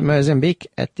 come True. to Mozambique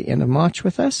at the end of March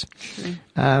with us.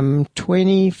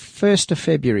 21st of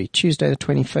February, Tuesday the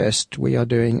 21st, we are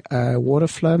doing a water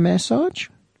flow massage.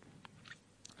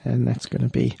 And that's going to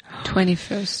be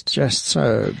 21st. just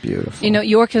so beautiful. You know,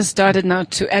 York has started now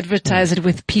to advertise it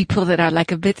with people that are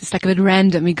it's like a bit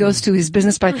random. He goes to his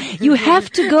business partner. You have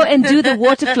to go and do the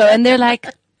water flow. And they're like,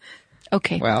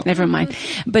 okay, Well. never mind.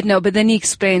 But then he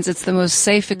explains it's the most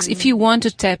safe. If you want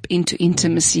to tap into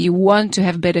intimacy, you want to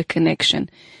have better connection,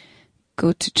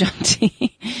 go to John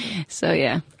T. So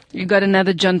yeah, you got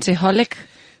another John T. holic.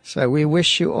 So we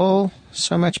wish you all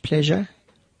so much pleasure.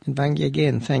 And Vangi,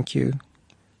 again, thank you.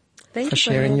 Thank for you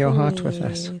sharing your having heart me. with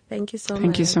us. Thank you so much.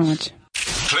 Thank you so much.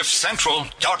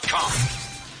 CliffCentral.com.